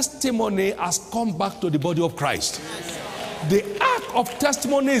of testimony has come back to the body of Christ. The ark of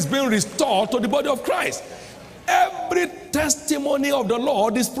testimony is being restored to the body of Christ. Every testimony of the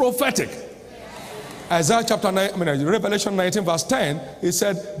Lord is prophetic. Isaiah chapter 9, Revelation 19 verse 10, it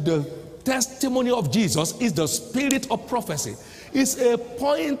said the testimony of Jesus is the spirit of prophecy. It's a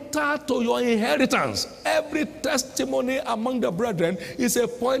pointer to your inheritance. Every testimony among the brethren is a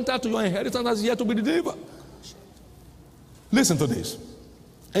pointer to your inheritance that's yet to be delivered. Listen to this.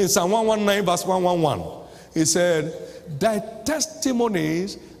 In Psalm 119 verse 111, it said, thy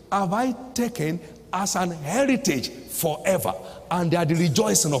testimonies have I taken as an heritage forever, and they are the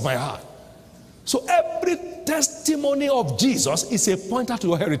rejoicing of my heart. So every testimony of Jesus is a pointer to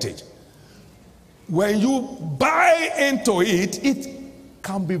your heritage. When you buy into it, it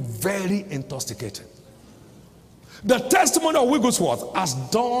can be very intoxicating. The testimony of Wigglesworth has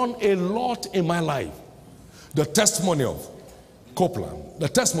done a lot in my life. The testimony of Copeland, the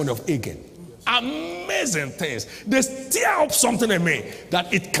testimony of Egan, amazing things. They stir up something in me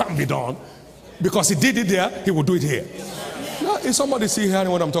that it can be done. Because he did it there, he will do it here. Is somebody see hearing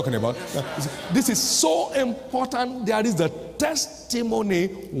what I'm talking about? This is so important. There is the testimony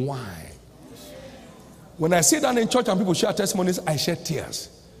why. When I sit down in church and people share testimonies, I shed tears.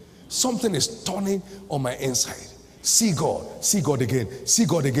 Something is turning on my inside. See God again, see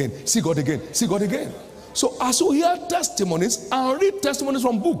God again, see God again, see God again. So as you hear testimonies and read testimonies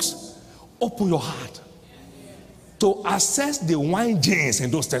from books, open your heart to assess the wine genes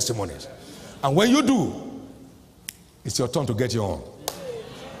in those testimonies. And when you do, it's your turn to get your own.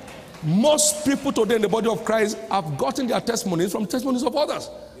 Most people today in the body of Christ have gotten their testimonies from testimonies of others.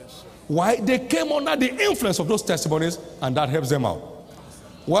 Why? They came under the influence of those testimonies, and that helps them out.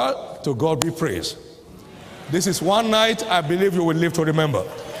 Well, to God be praised. This is one night I believe you will live to remember.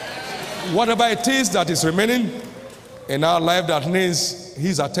 Whatever it is that is remaining in our life that needs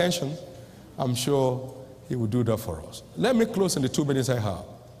his attention, I'm sure he will do that for us. Let me close in the 2 minutes I have.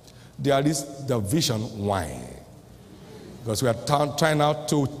 There is the vision why. Because we are trying now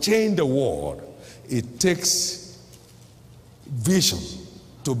to change the world. It takes vision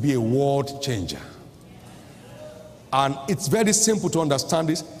to be a world changer. And it's very simple to understand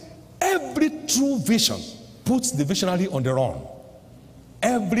this. Every true vision puts the visionary on the run.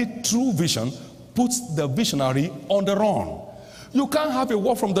 Every true vision puts the visionary on the run. You can't have a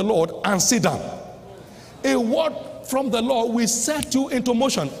word from the Lord and sit down. A word from the Lord will set you into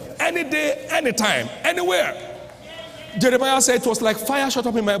motion any day, anytime, anywhere. Jeremiah said it was like fire shut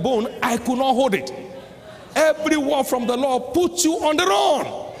up in my bone. I could not hold it. Every word from the Lord puts you on the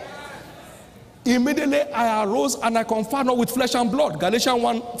run. Immediately I arose and I conferred not with flesh and blood. Galatians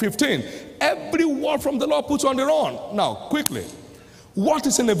 1:15. Every word from the Lord puts you on the run. Now, quickly, what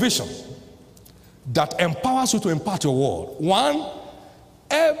is in a vision that empowers you to impart your word? One,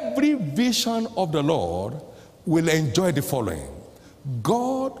 every vision of the Lord will enjoy the following.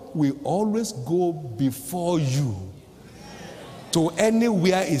 God will always go before you to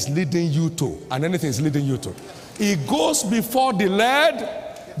anywhere is leading you to, and anything is leading you to. He goes before the led.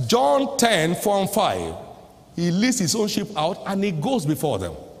 John 10:4-5. He leads his own sheep out and he goes before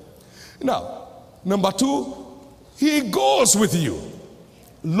them. Now, number two, he goes with you.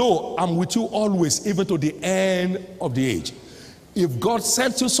 Lo, I'm with you always, even to the end of the age. If God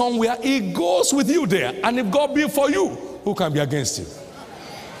sends you somewhere, he goes with you there. And if God be for you, who can be against you?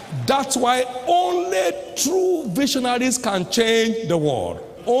 That's why only true visionaries can change the world.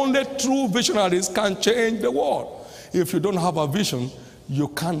 Only true visionaries can change the world. If you don't have a vision, you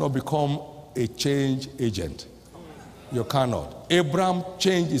cannot become a change agent. You cannot. Abraham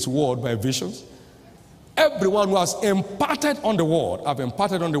changed his world by visions. Everyone who has imparted on the world, have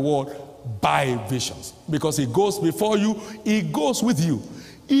imparted on the world by visions. Because he goes before you, he goes with you.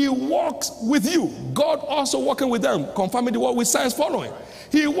 He walks with you. God also walking with them, confirming the word with signs following.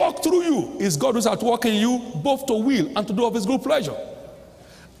 He walked through you. It's God who's at work in you, both to will and to do of his good pleasure.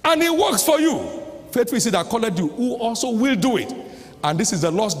 And he works for you. Faithful is he that called you, who also will do it. And this is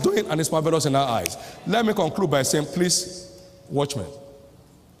the Lord's doing, and it's marvelous in our eyes. Let me conclude by saying, please, watch me.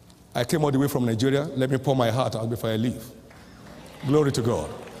 I came all the way from Nigeria. Let me pour my heart out before I leave. Glory to God.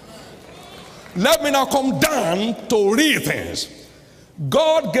 Let me now come down to real things.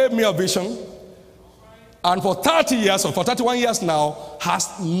 God gave me a vision, and for 30 years, or for 31 years now, has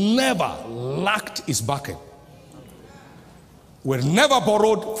never lacked his backing. We've never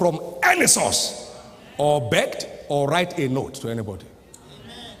borrowed from any source, or begged, or write a note to anybody.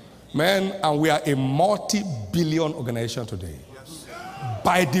 Man, and we are a multi-billion organization today.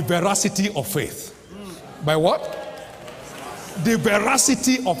 By the veracity of faith. By what? The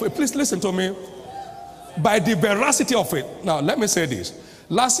veracity of faith. Please listen to me. By the veracity of faith. Now, let me say this.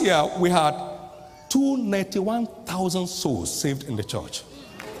 Last year, we had 291,000 souls saved in the church.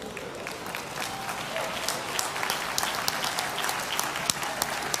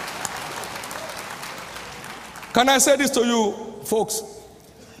 Can I say this to you, folks?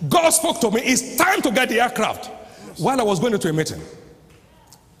 God spoke to me. It's time to get the aircraft. While I was going into a meeting,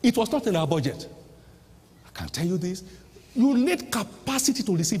 it was not in our budget. I can tell you this. You need capacity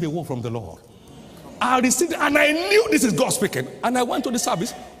to receive a word from the Lord. I received it, and I knew this is God speaking. And I went to the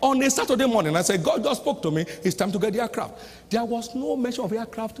service on a Saturday morning. I said, God just spoke to me. It's time to get the aircraft. There was no mention of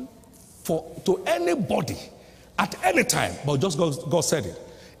aircraft to anybody at any time, but just God said it.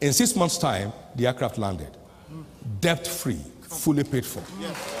 In 6 months' time, the aircraft landed. Debt-free, fully paid for.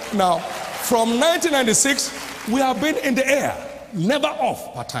 Yes. Now, from 1996, we have been in the air, never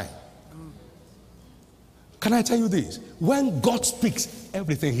off part-time. Can I tell you this? When God speaks,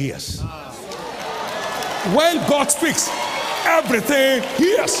 everything hears. When God speaks, everything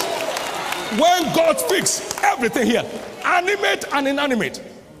hears. When God speaks, everything hears. Animate and inanimate.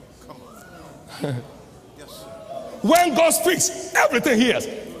 Come on. Yes. When God speaks, everything hears.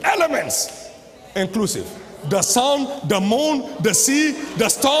 Elements inclusive. The sun, the moon, the sea, the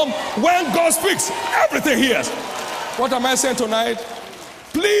storm. When God speaks, everything hears. What am I saying tonight?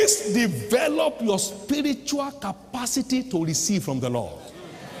 Please develop your spiritual capacity to receive from the Lord.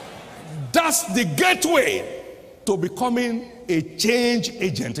 That's the gateway to becoming a change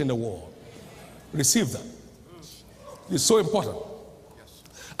agent in the world. Receive that. It's so important.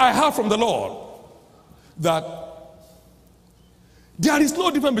 I heard from the Lord that there is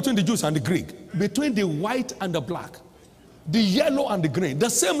no difference between the Jews and the Greek, between the white and the black, the yellow and the green. The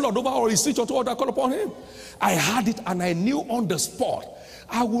same Lord over all his teachers to all that call upon him. I heard it and I knew on the spot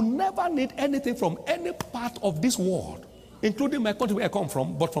I will never need anything from any part of this world, including my country where I come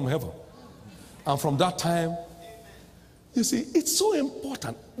from, but from heaven. And from that time, you see, it's so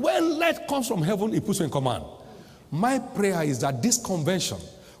important. When light comes from heaven, it puts you in command. My prayer is that this convention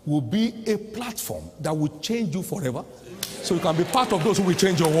will be a platform that will change you forever, so you can be part of those who will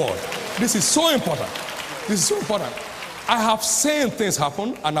change your world. This is so important. This is so important. I have seen things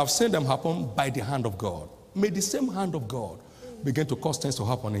happen, and I've seen them happen by the hand of God. May the same hand of God begin to cause things to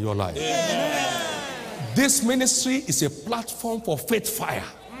happen in your life. Amen. This ministry is a platform for faith fire.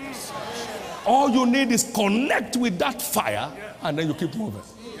 All you need is connect with that fire, and then you keep moving.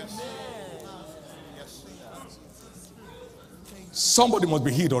 Somebody must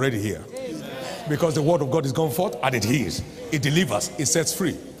be healed already here, because the word of God is gone forth and it heals, it delivers, it sets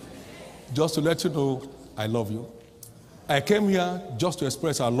free. Just to let you know, I love you. I came here just to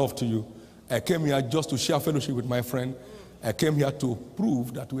express our love to you. I came here just to share fellowship with my friend. I came here to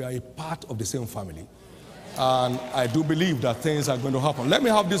prove that we are a part of the same family. And I do believe that things are going to happen. Let me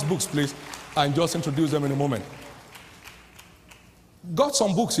have these books, please, and just introduce them in a moment. Got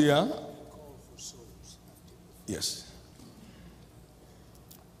some books here. Yes.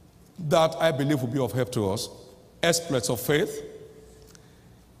 That I believe will be of help to us. Exploits of Faith.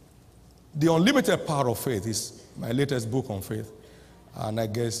 The Unlimited Power of Faith is my latest book on faith. And I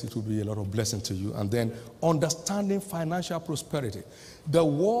guess it will be a lot of blessing to you. And then Understanding Financial Prosperity. The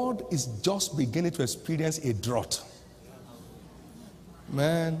world is just beginning to experience a drought.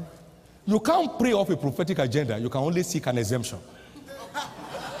 Man, you can't pray off a prophetic agenda. You can only seek an exemption.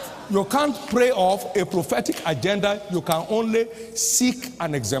 You can't pray off a prophetic agenda. You can only seek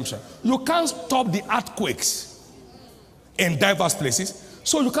an exemption. You can't stop the earthquakes in diverse places.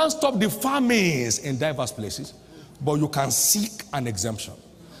 So you can't stop the famines in diverse places. But you can seek an exemption.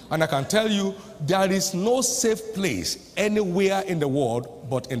 And I can tell you, there is no safe place anywhere in the world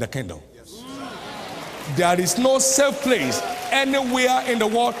but in the kingdom. Yes. There is no safe place anywhere in the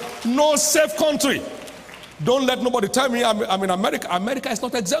world, no safe country. Don't let nobody tell me I'm in America. America is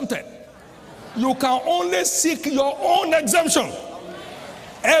not exempted. You can only seek your own exemption.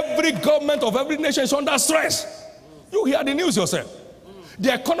 Every government of every nation is under stress. You hear the news yourself.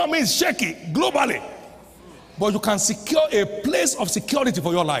 The economy is shaky globally. But you can secure a place of security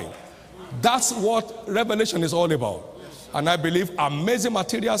for your life. That's what Revelation is all about. And I believe amazing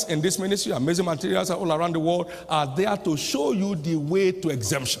materials in this ministry, amazing materials all around the world are there to show you the way to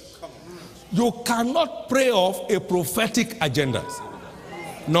exemption. You cannot pray off a prophetic agenda.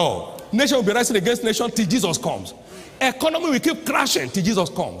 No. Nation will be rising against nation till Jesus comes. Economy will keep crashing till Jesus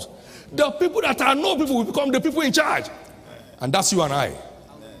comes. The people that are no people will become the people in charge. And that's you and I.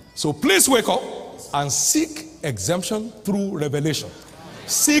 So please wake up and seek exemption through revelation.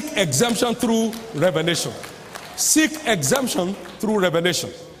 Seek exemption through revelation. Seek exemption through revelation.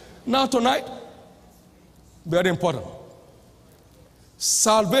 Now tonight, very important.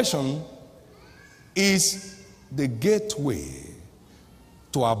 Salvation is the gateway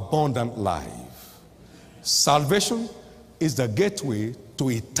to abundant life. Salvation is the gateway to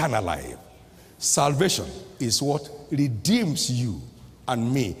eternal life. Salvation is what redeems you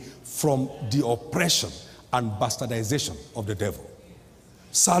and me from the oppression and bastardization of the devil.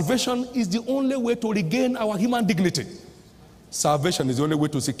 Salvation is the only way to regain our human dignity. Salvation is the only way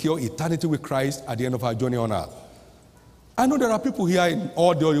to secure eternity with Christ at the end of our journey on earth. I know there are people here in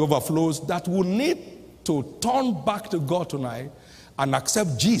all the overflows that will need to turn back to God tonight and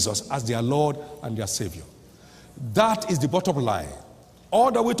accept Jesus as their Lord and their Savior. That is the bottom line.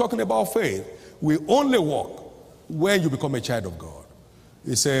 All that we're talking about faith, we only walk when you become a child of God.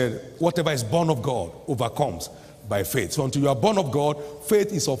 He said, whatever is born of God overcomes by faith. So until you are born of God,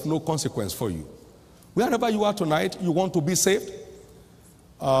 faith is of no consequence for you. Wherever you are tonight, you want to be saved,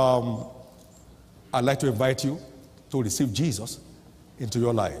 I'd like to invite you to receive Jesus into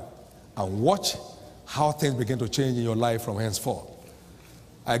your life and watch how things begin to change in your life from henceforth.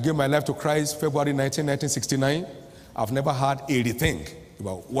 I gave my life to Christ February 19, 1969. I've never had a rethink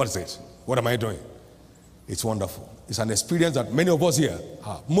about what is it? What am I doing? It's wonderful. It's an experience that many of us here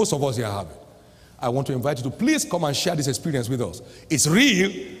have. Most of us here have it. I want to invite you to please come and share this experience with us. It's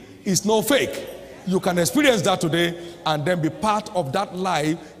real. It's no fake. You can experience that today and then be part of that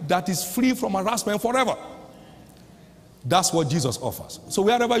life that is free from harassment forever. That's what Jesus offers. So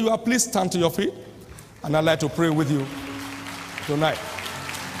wherever you are, please stand to your feet. And I'd like to pray with you tonight.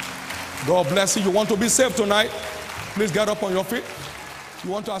 God bless you. You want to be saved tonight? Please get up on your feet.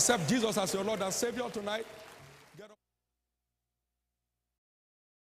 You want to accept Jesus as your Lord and Savior tonight?